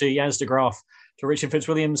Wanten, to Yaz de Graff, to Richard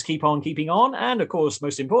Fitzwilliams, keep on keeping on, and of course,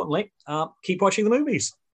 most importantly, keep watching the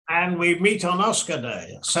movies. And we meet on Oscar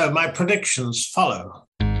Day, so my predictions follow.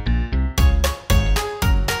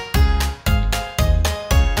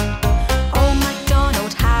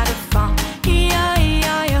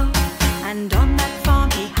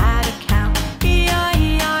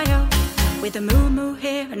 With a moo-moo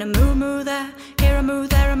here and a moo-moo there, here a moo,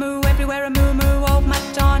 there a moo, everywhere a moo-moo. Old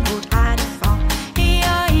MacDonald had a farm,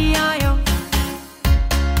 E-I-E-I-O.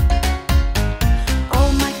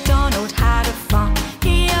 Old MacDonald had a farm,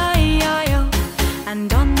 E-I-E-I-O.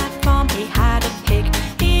 And on that farm he had a pig,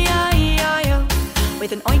 E-I-E-I-O.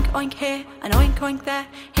 With an oink oink here, an oink oink there,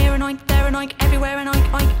 here an oink, there an oink, everywhere an oink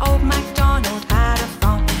oink. Old MacDonald had a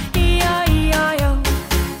farm, E-I-E-I-O.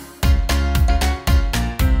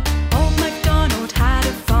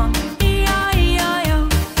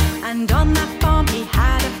 And on that farm he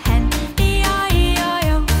had a hen,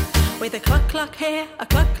 E-I-E-I-O. With a cluck cluck here, a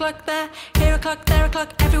cluck cluck there, here a cluck, there a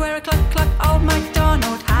cluck, everywhere a cluck cluck. Old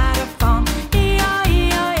MacDonald had a farm,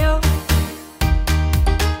 E-I-E-I-O.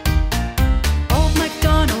 Old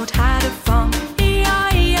MacDonald had a farm,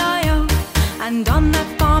 E-I-E-I-O. And on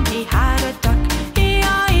that farm he had a duck,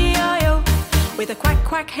 E-I-E-I-O. with a quack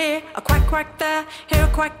quack here, a quack quack there, here a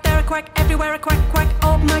quack, there a quack, everywhere a quack quack.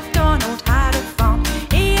 Old MacDonald had a farm,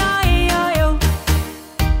 E-I-E-I-O.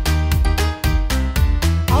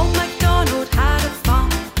 Old MacDonald had a farm,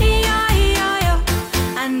 E-I-E-I-O.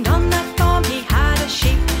 And on that farm he had a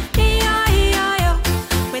sheep,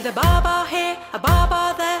 E-I-E-I-O. With a bar here, a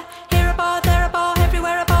bar there, here a bar, there a bar,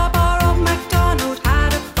 everywhere a bar. Old MacDonald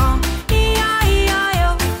had a farm,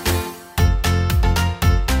 E-I-E-I-O.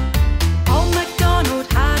 Old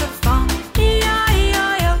MacDonald had a farm,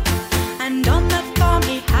 E-I-E-I-O. And on that farm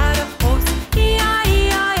he had a horse,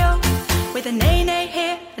 E-I-E-I-O. With a neigh-neigh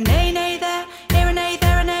here, a neigh-neigh there, here a neigh,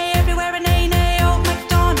 there a neigh, everywhere a neigh-neigh. Old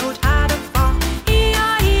MacDonald had a farm,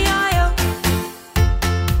 E-I-E-I-O.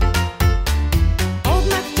 Old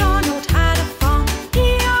MacDonald had a farm,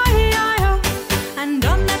 E-I-E-I-O. And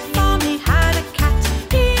on that farm he had a cat,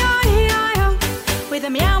 E-I-E-I-O. With a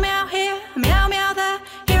meow meow here, a meow meow there,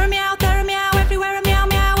 here a meow, there a meow, everywhere a meow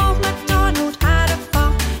meow. Old MacDonald had a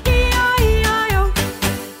farm, E-I-E-I-O.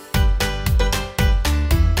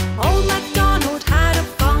 Old MacDonald had a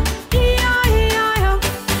farm, E-I-E-I-O.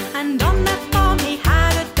 And on that farm he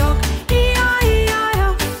had a dog,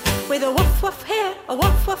 E-I-E-I-O. With a woof woof here, a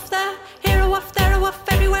woof woof there, here a woof, there a woof,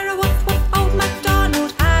 everywhere a woof woof. Old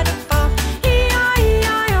MacDonald had a farm,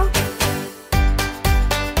 E-I-E-I-O.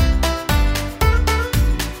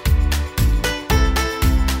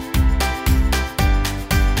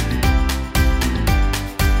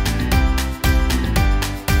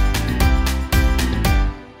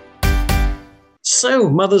 So,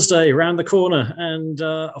 Mother's Day around the corner. And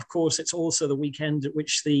of course, it's also the weekend at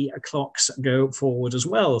which the clocks go forward as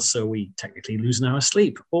well. So we technically lose an hour's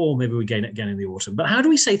sleep, or maybe we gain it again in the autumn. But how do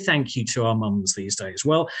we say thank you to our mums these days?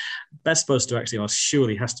 Well, best person to actually ask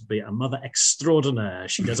surely has to be a mother extraordinaire.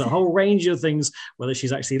 She does a whole range of things, whether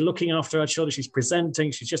she's actually looking after her children, she's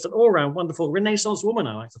presenting, she's just an all-round wonderful Renaissance woman,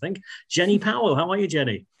 I like to think. Jenny Powell, how are you,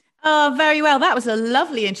 Jenny? Oh, very well. That was a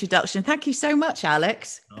lovely introduction. Thank you so much,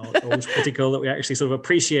 Alex. Oh, it's always critical that we actually sort of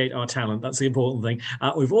appreciate our talent. That's the important thing.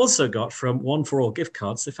 We've also got from One for All gift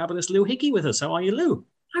cards, the fabulous Lou Hickey with us. How are you, Lou?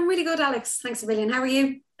 I'm really good, Alex. Thanks a million. How are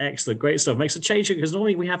you? Excellent. Great stuff. Makes a change because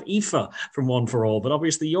normally we have Aoife from One for All, but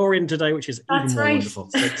obviously you're in today, which is even more wonderful.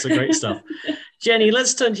 So great stuff. Jenny,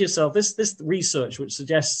 let's turn to yourself. This research which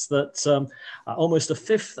suggests that almost a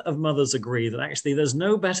fifth of mothers agree that actually there's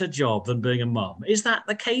no better job than being a mum. Is that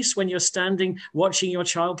the case when you're standing watching your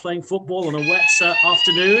child playing football on a wet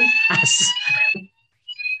afternoon?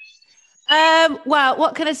 Well,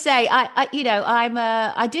 what can I say? I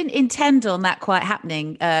didn't intend on that quite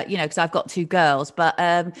happening, because I've got two girls. But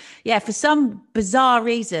for some bizarre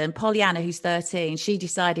reason, Pollyanna, who's 13, she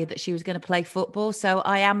decided that she was going to play football. So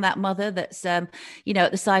I am that mother that's, at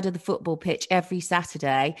the side of the football pitch every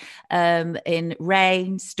Saturday, in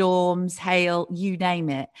rain, storms, hail, you name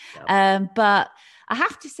it. Yep. But I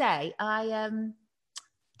have to say,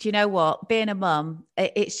 do you know what? Being a mum,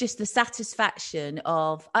 it's just the satisfaction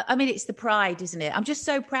of, it's the pride, isn't it? I'm just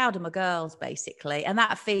so proud of my girls, basically. And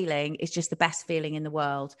that feeling is just the best feeling in the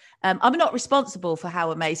world. I'm not responsible for how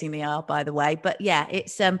amazing they are, by the way. But yeah,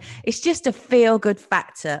 it's just a feel-good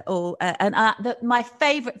factor. My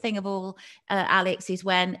favourite thing of all, Alex, is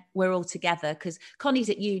when we're all together, because Connie's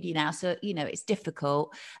at uni now. So, it's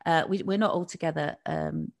difficult. We're not all together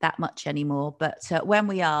that much anymore. But when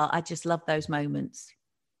we are, I just love those moments.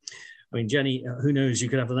 I mean, Jenny, who knows? You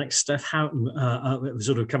could have the next Steph Houghton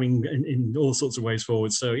sort of coming in all sorts of ways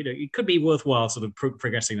forward. So, it could be worthwhile sort of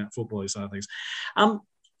progressing that football side of things.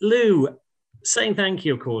 Lou, saying thank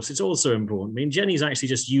you, of course, it's also important. I mean, Jenny's actually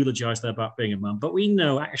just eulogised there about being a mum, but we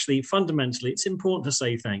know actually fundamentally it's important to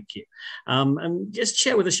say thank you. And just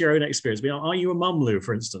share with us your own experience. I mean, are you a mum, Lou,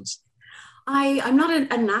 for instance? I'm not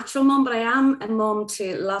a natural mum, but I am a mum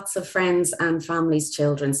to lots of friends and family's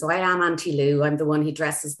children. So I am Auntie Lou. I'm the one who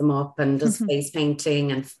dresses them up and does face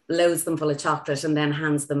painting and loads them full of chocolate and then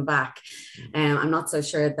hands them back. I'm not so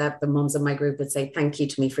sure that the mums in my group would say thank you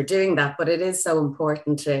to me for doing that, but it is so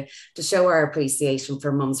important to show our appreciation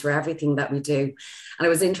for mums for everything that we do. And it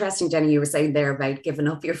was interesting, Jenny, you were saying there about giving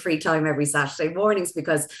up your free time every Saturday mornings,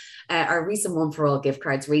 because our recent One for All gift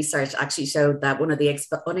cards research actually showed that one of the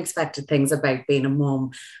unexpected things about being a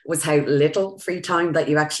mum was how little free time that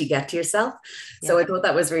you actually get to yourself. Yeah. So I thought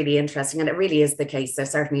that was really interesting, and it really is the case. I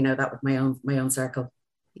certainly know that with my own circle.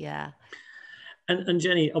 Yeah. And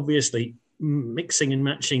Jenny, obviously, mixing and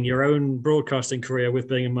matching your own broadcasting career with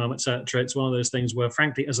being a mum, etc. It's one of those things where,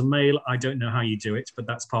 frankly, as a male, I don't know how you do it, but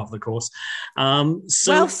that's part of the course.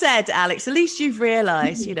 Well said, Alex. At least you've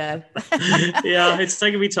realised, Yeah, it's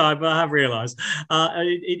taken me time, but I have realised.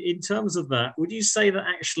 In terms of that, would you say that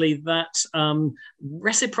actually that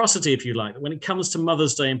reciprocity, if you like, when it comes to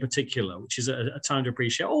Mother's Day in particular, which is a time to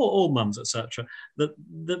appreciate all mums, etc., that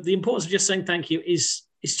the importance of just saying thank you is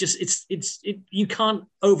you can't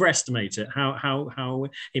overestimate it, how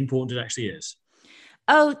important it actually is.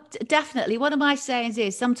 Oh, definitely. One of my sayings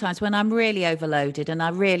is sometimes when I'm really overloaded and I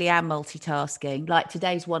really am multitasking, like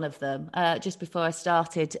today's one of them, just before I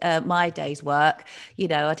started my day's work,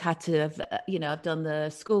 I'd had to have, I've done the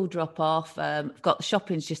school drop off, I've got the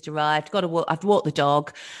shopping's just arrived, I've walked the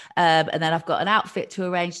dog, and then I've got an outfit to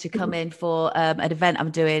arrange to come in for an event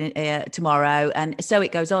I'm doing tomorrow. And so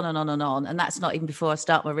it goes on and on and on. And that's not even before I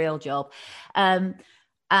start my real job.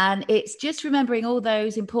 And it's just remembering all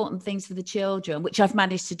those important things for the children, which I've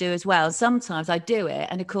managed to do as well. And sometimes I do it.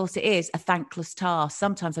 And of course, it is a thankless task.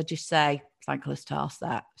 Sometimes I just say, thankless task,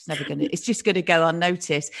 that it's just going to go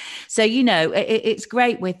unnoticed. So, it's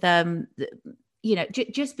great with,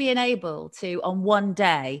 just being able to, on one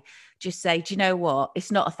day, just say, do you know what?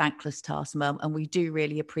 It's not a thankless task, Mum, and we do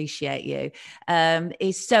really appreciate you.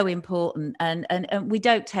 Is so important. And we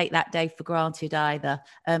don't take that day for granted either.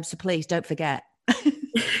 So please don't forget.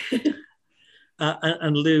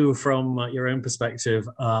 And Lou, from your own perspective,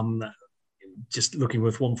 just looking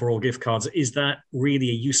with One for All gift cards, is that really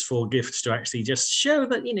a useful gift to actually just show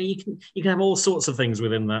that you can have all sorts of things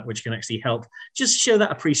within that which can actually help just show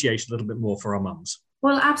that appreciation a little bit more for our mums?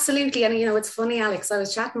 Well, absolutely. And, it's funny, Alex, I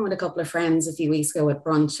was chatting with a couple of friends a few weeks ago at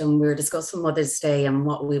brunch, and we were discussing Mother's Day and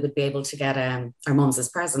what we would be able to get our mums as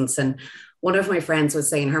presents. And one of my friends was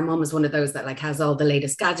saying her mum is one of those that has all the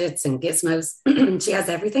latest gadgets and gizmos. She has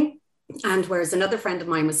everything. And whereas another friend of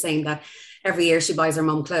mine was saying that every year she buys her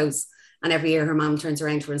mum clothes. And every year her mum turns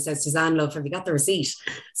around to her and says, Suzanne, love, have you got the receipt?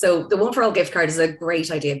 So the One for All gift card is a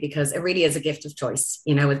great idea because it really is a gift of choice.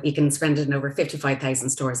 You can spend it in over 55,000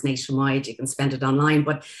 stores nationwide. You can spend it online.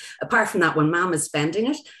 But apart from that, when mum is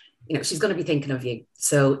spending it, she's going to be thinking of you.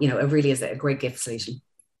 So, it really is a great gift solution.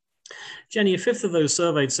 Jenny, a fifth of those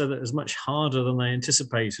surveyed said that it was much harder than they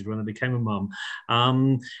anticipated when they became a mum. I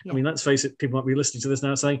mean, let's face it, people might be listening to this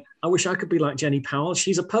now saying, I wish I could be like Jenny Powell.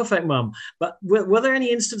 She's a perfect mum. But were there any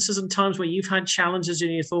instances and times where you've had challenges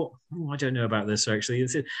and you thought, I don't know about this, actually.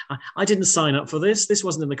 I didn't sign up for this. This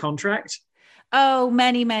wasn't in the contract. Oh,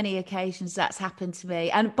 many, many occasions that's happened to me.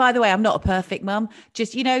 And by the way, I'm not a perfect mum.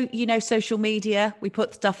 Just, social media, we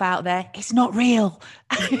put stuff out there. It's not real.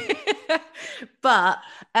 But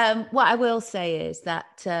what I will say is that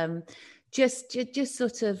just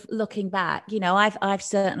sort of looking back, I've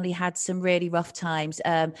certainly had some really rough times.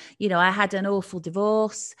 I had an awful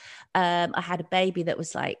divorce. I had a baby that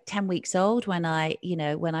was like 10 weeks old when I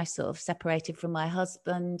sort of separated from my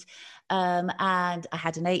husband. And I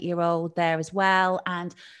had an 8-year-old there as well.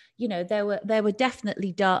 And, there were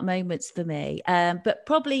definitely dark moments for me. But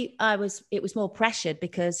probably it was more pressured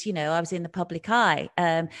because, I was in the public eye.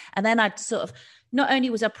 And then I'd sort of, not only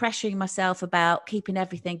was I pressuring myself about keeping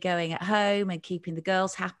everything going at home and keeping the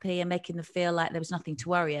girls happy and making them feel like there was nothing to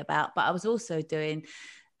worry about, but I was also doing,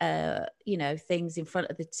 things in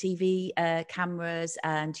front of the TV cameras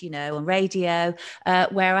and, on radio,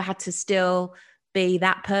 where I had to still be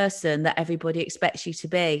that person that everybody expects you to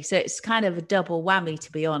be. So it's kind of a double whammy,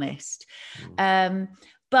 to be honest.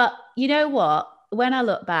 But you know what? When I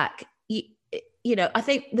look back, I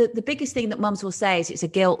think the biggest thing that mums will say is it's a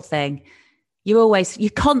guilt thing. You're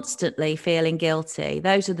constantly feeling guilty.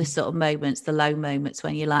 Those are the sort of moments, the low moments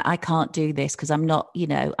when you're like, I can't do this because I'm not,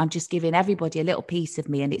 I'm just giving everybody a little piece of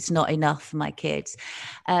me and it's not enough for my kids.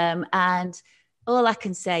 And all I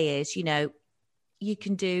can say is, you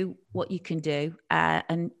can do what you can do.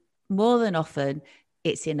 And more than often,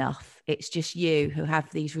 it's enough. It's just you who have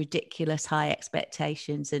these ridiculous high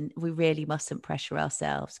expectations. And we really mustn't pressure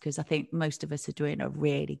ourselves because I think most of us are doing a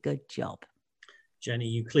really good job. Jenny,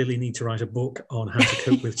 you clearly need to write a book on how to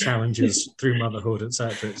cope with challenges through motherhood,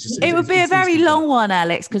 etc. It would be a very long one,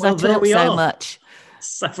 Alex, because I talk so much.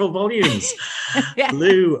 Several volumes. Yeah.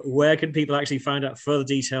 Lou, where can people actually find out further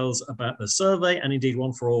details about the survey and indeed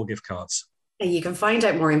One for All gift cards? You can find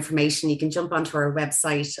out more information. You can jump onto our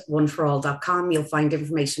website, oneforall.com. You'll find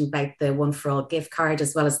information about the One for All gift card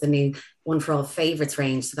as well as the new One for All favourites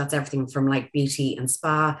range. So that's everything from like beauty and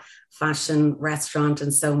spa, fashion, restaurant,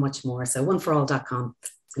 and so much more. So oneforall.com.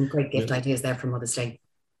 Some great gift ideas there for Mother's Day.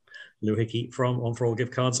 Lou Hickey from One for All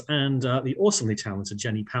Gift Cards, and the awesomely talented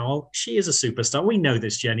Jenny Powell. She is a superstar. We know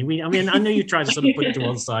this, Jenny. I know you tried to sort of put it to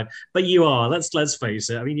one side, but you are. Let's face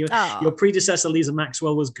it. I mean, your predecessor, Lisa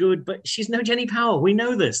Maxwell, was good, but she's no Jenny Powell. We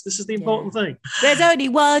know this. This is the important thing. There's only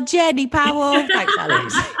one Jenny Powell. Thanks,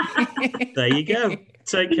 Alex. There you go.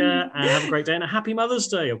 Take care and have a great day, and a happy Mother's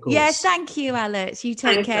Day, of course. Yes, thank you, Alex. You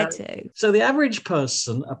take care too. So the average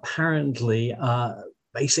person apparently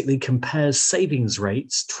basically compares savings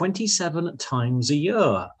rates 27 times a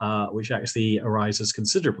year, which actually arises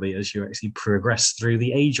considerably as you actually progress through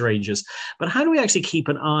the age ranges. But how do we actually keep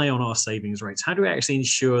an eye on our savings rates? How do we actually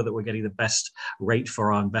ensure that we're getting the best rate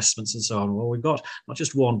for our investments and so on? Well, we've got not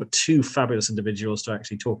just one, but two fabulous individuals to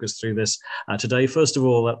actually talk us through this today. First of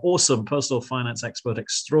all, awesome personal finance expert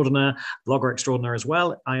extraordinaire, blogger extraordinaire as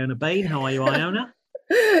well, Iona Bain. How are you, Iona?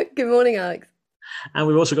 Good morning, Alex. And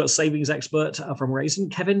we've also got savings expert from Raisin,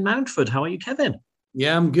 Kevin Mountford. How are you, Kevin?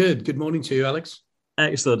 Yeah, I'm good. Good morning to you, Alex.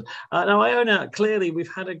 Excellent. Now, Iona, clearly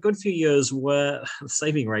we've had a good few years where the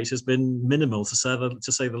saving rate has been minimal, to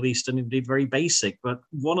say the least, and indeed very basic. But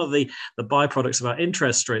one of the byproducts of our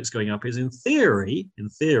interest rates going up is, in theory,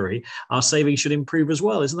 our savings should improve as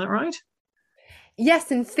well. Isn't that right?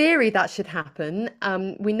 Yes, in theory, that should happen.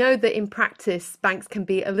 We know that in practice, banks can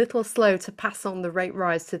be a little slow to pass on the rate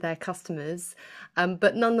rise to their customers.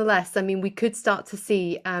 But nonetheless, I mean, we could start to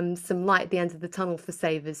see some light at the end of the tunnel for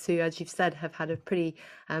savers who, as you've said, have had a pretty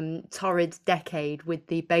torrid decade with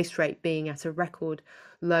the base rate being at a record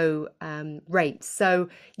low rate. So,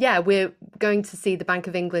 yeah, we're going to see the Bank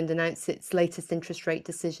of England announce its latest interest rate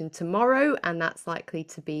decision tomorrow, and that's likely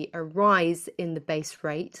to be a rise in the base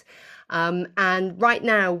rate. And right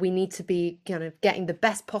now, we need to be kind of getting the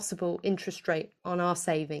best possible interest rate on our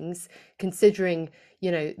savings, considering,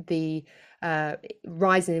 the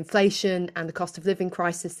rise in inflation and the cost of living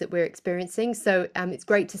crisis that we're experiencing. So it's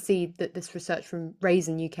great to see that this research from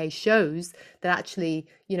Raisin UK shows that actually,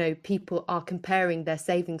 people are comparing their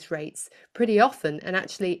savings rates pretty often. And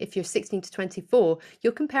actually, if you're 16 to 24,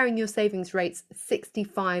 you're comparing your savings rates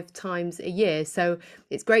 65 times a year. So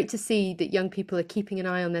it's great to see that young people are keeping an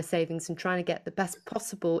eye on their savings and trying to get the best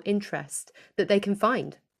possible interest that they can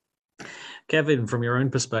find. Kevin, from your own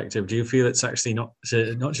perspective, do you feel it's actually not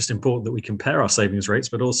just important that we compare our savings rates,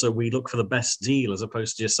 but also we look for the best deal as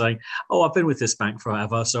opposed to just saying, oh, I've been with this bank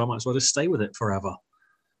forever, so I might as well just stay with it forever?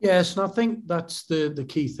 Yes, and I think that's the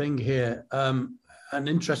key thing here. And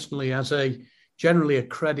interestingly, as generally a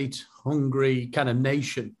credit-hungry kind of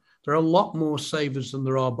nation, there are a lot more savers than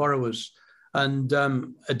there are borrowers. And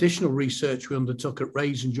additional research we undertook at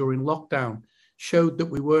Raisin during lockdown showed that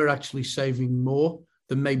we were actually saving more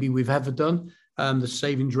than maybe we've ever done. The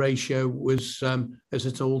savings ratio was at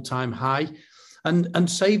an all-time high. And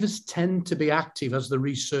savers tend to be active, as the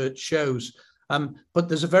research shows. But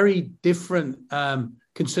there's a very different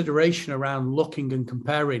consideration around looking and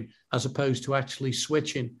comparing as opposed to actually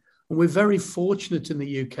switching. And we're very fortunate in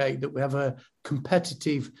the UK that we have a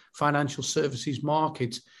competitive financial services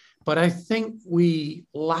market. But I think we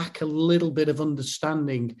lack a little bit of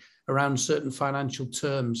understanding around certain financial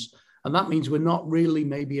terms. And that means we're not really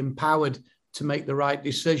maybe empowered to make the right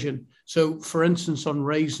decision. So, for instance, on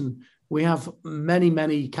Raisin, we have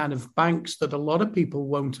many kind of banks that a lot of people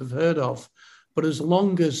won't have heard of. But as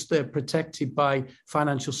long as they're protected by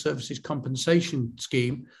Financial Services Compensation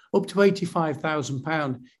Scheme, up to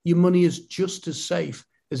 £85,000, your money is just as safe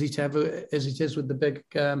as it is with the big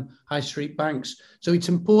high street banks. So it's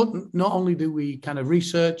important, not only do we kind of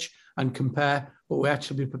research and compare, but we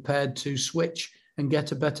actually be prepared to switch and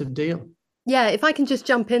get a better deal. Yeah, if I can just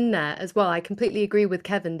jump in there as well, I completely agree with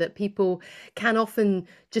Kevin that people can often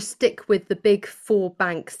just stick with the big four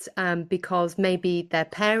banks because maybe their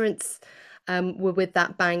parents were with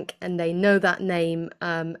that bank and they know that name,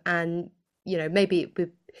 and maybe it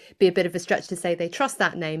would be a bit of a stretch to say they trust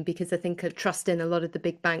that name, because I think a trust in a lot of the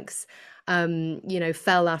big banks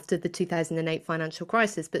fell after the 2008 financial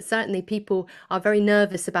crisis. But certainly people are very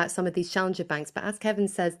nervous about some of these challenger banks. But as Kevin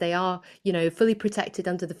says, they are, fully protected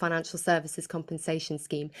under the Financial Services Compensation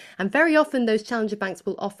Scheme. And very often those challenger banks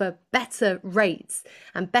will offer better rates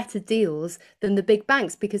and better deals than the big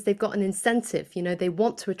banks because they've got an incentive. They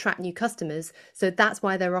want to attract new customers. So that's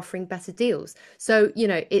why they're offering better deals. So,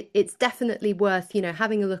 it's definitely worth,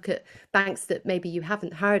 having a look at banks that maybe you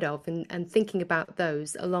haven't heard of and thinking about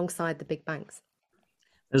those alongside the big banks.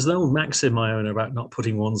 There's no maxim, Iona, about not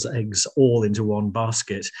putting one's eggs all into one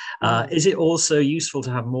basket. Is it also useful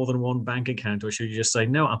to have more than one bank account, or should you just say,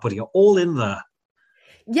 no, I'm putting it all in there?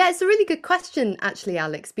 Yeah, it's a really good question, actually,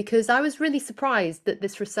 Alex, because I was really surprised that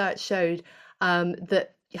this research showed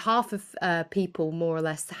that half of people, more or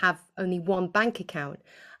less, have only one bank account.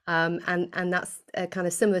 And that's a kind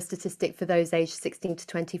of similar statistic for those aged 16 to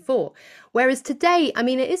 24. Whereas today, I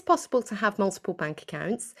mean, it is possible to have multiple bank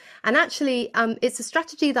accounts. And actually, it's a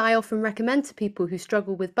strategy that I often recommend to people who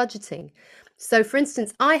struggle with budgeting. So, for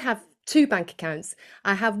instance, I have two bank accounts.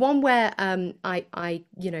 I have one where I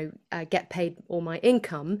get paid all my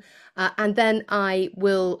income, and then I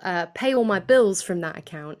will pay all my bills from that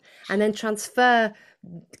account, and then transfer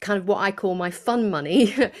kind of what I call my fun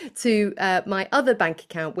money to my other bank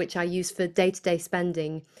account, which I use for day-to-day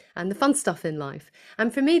spending and the fun stuff in life.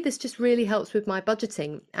 And for me, this just really helps with my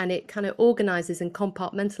budgeting, and it kind of organizes and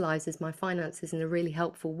compartmentalizes my finances in a really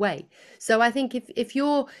helpful way. So I think if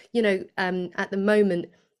you're, at the moment,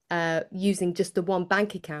 using just the one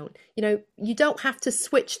bank account, you don't have to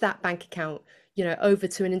switch that bank account, over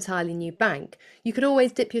to an entirely new bank. You could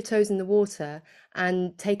always dip your toes in the water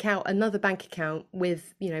and take out another bank account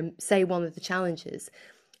with, say one of the challenges,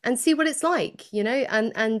 and see what it's like,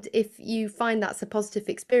 and if you find that's a positive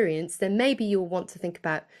experience, then maybe you'll want to think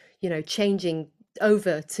about, changing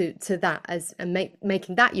over to that and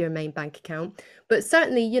making that your main bank account. But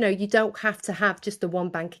certainly, you don't have to have just the one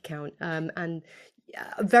bank account, and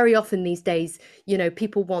very often these days,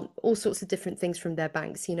 people want all sorts of different things from their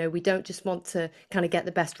banks. We don't just want to kind of get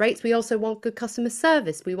the best rates. We also want good customer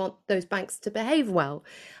service. We want those banks to behave well.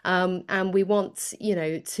 And we want,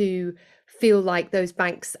 to feel like those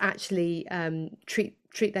banks actually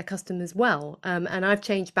treat their customers well. And I've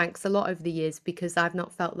changed banks a lot over the years because I've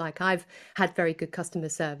not felt like I've had very good customer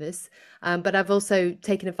service. But I've also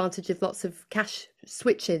taken advantage of lots of cash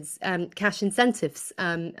switches, cash incentives.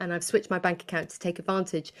 And I've switched my bank account to take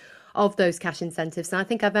advantage of those cash incentives. And I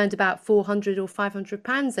think I've earned about £400 or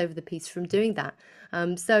 £500 over the piece from doing that.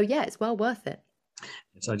 So yeah, it's well worth it.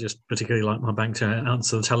 Yes, I just particularly like my bank to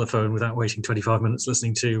answer the telephone without waiting 25 minutes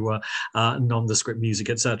listening to nondescript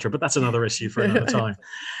music, etc. But that's another issue for another time.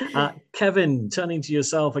 Kevin, turning to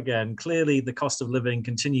yourself again, clearly the cost of living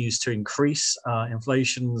continues to increase.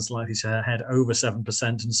 Inflation's likely to head over 7%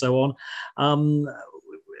 and so on.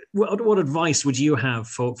 What advice would you have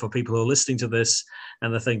for people who are listening to this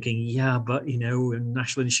and they're thinking, yeah, but,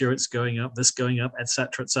 national insurance going up, this going up,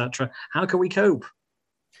 etc., etc. How can we cope?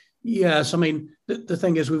 Yes, I mean, the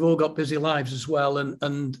thing is we've all got busy lives as well,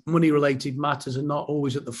 and money-related matters are not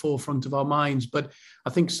always at the forefront of our minds. But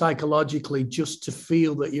I think psychologically, just to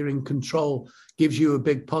feel that you're in control gives you a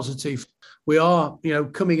big positive. We are,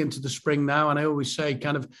 coming into the spring now, and I always say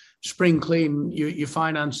kind of spring clean your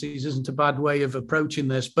finances isn't a bad way of approaching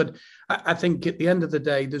this. But I think at the end of the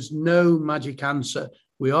day, there's no magic answer.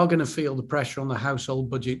 We are going to feel the pressure on the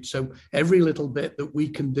household budget. So every little bit that we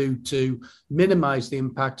can do to minimise the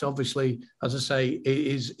impact, obviously, as I say,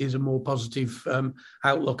 is a more positive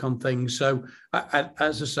outlook on things. So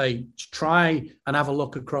as I say, try and have a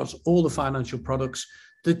look across all the financial products.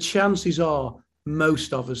 The chances are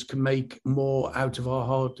most of us can make more out of our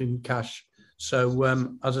hard-earned cash.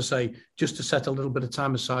 So as I say, just to set a little bit of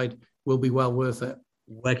time aside will be well worth it.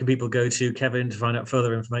 Where can people go to, Kevin, to find out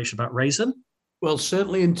further information about Raisin? Well,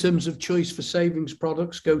 certainly in terms of choice for savings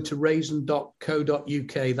products, go to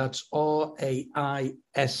raisin.co.uk. That's RAISIN.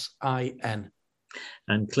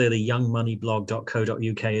 And clearly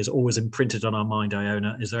youngmoneyblog.co.uk is always imprinted on our mind,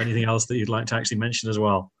 Iona. Is there anything else that you'd like to actually mention as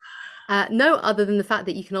well? No, other than the fact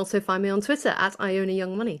that you can also find me on Twitter at Iona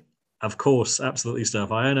Young Money. Of course, absolutely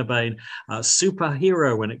stuff. Iona Bain,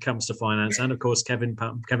 superhero when it comes to finance. And of course, Kevin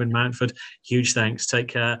Mountford, huge thanks. Take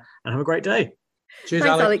care and have a great day. Cheers,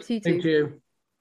 Thanks, Alex. You too. Thank you.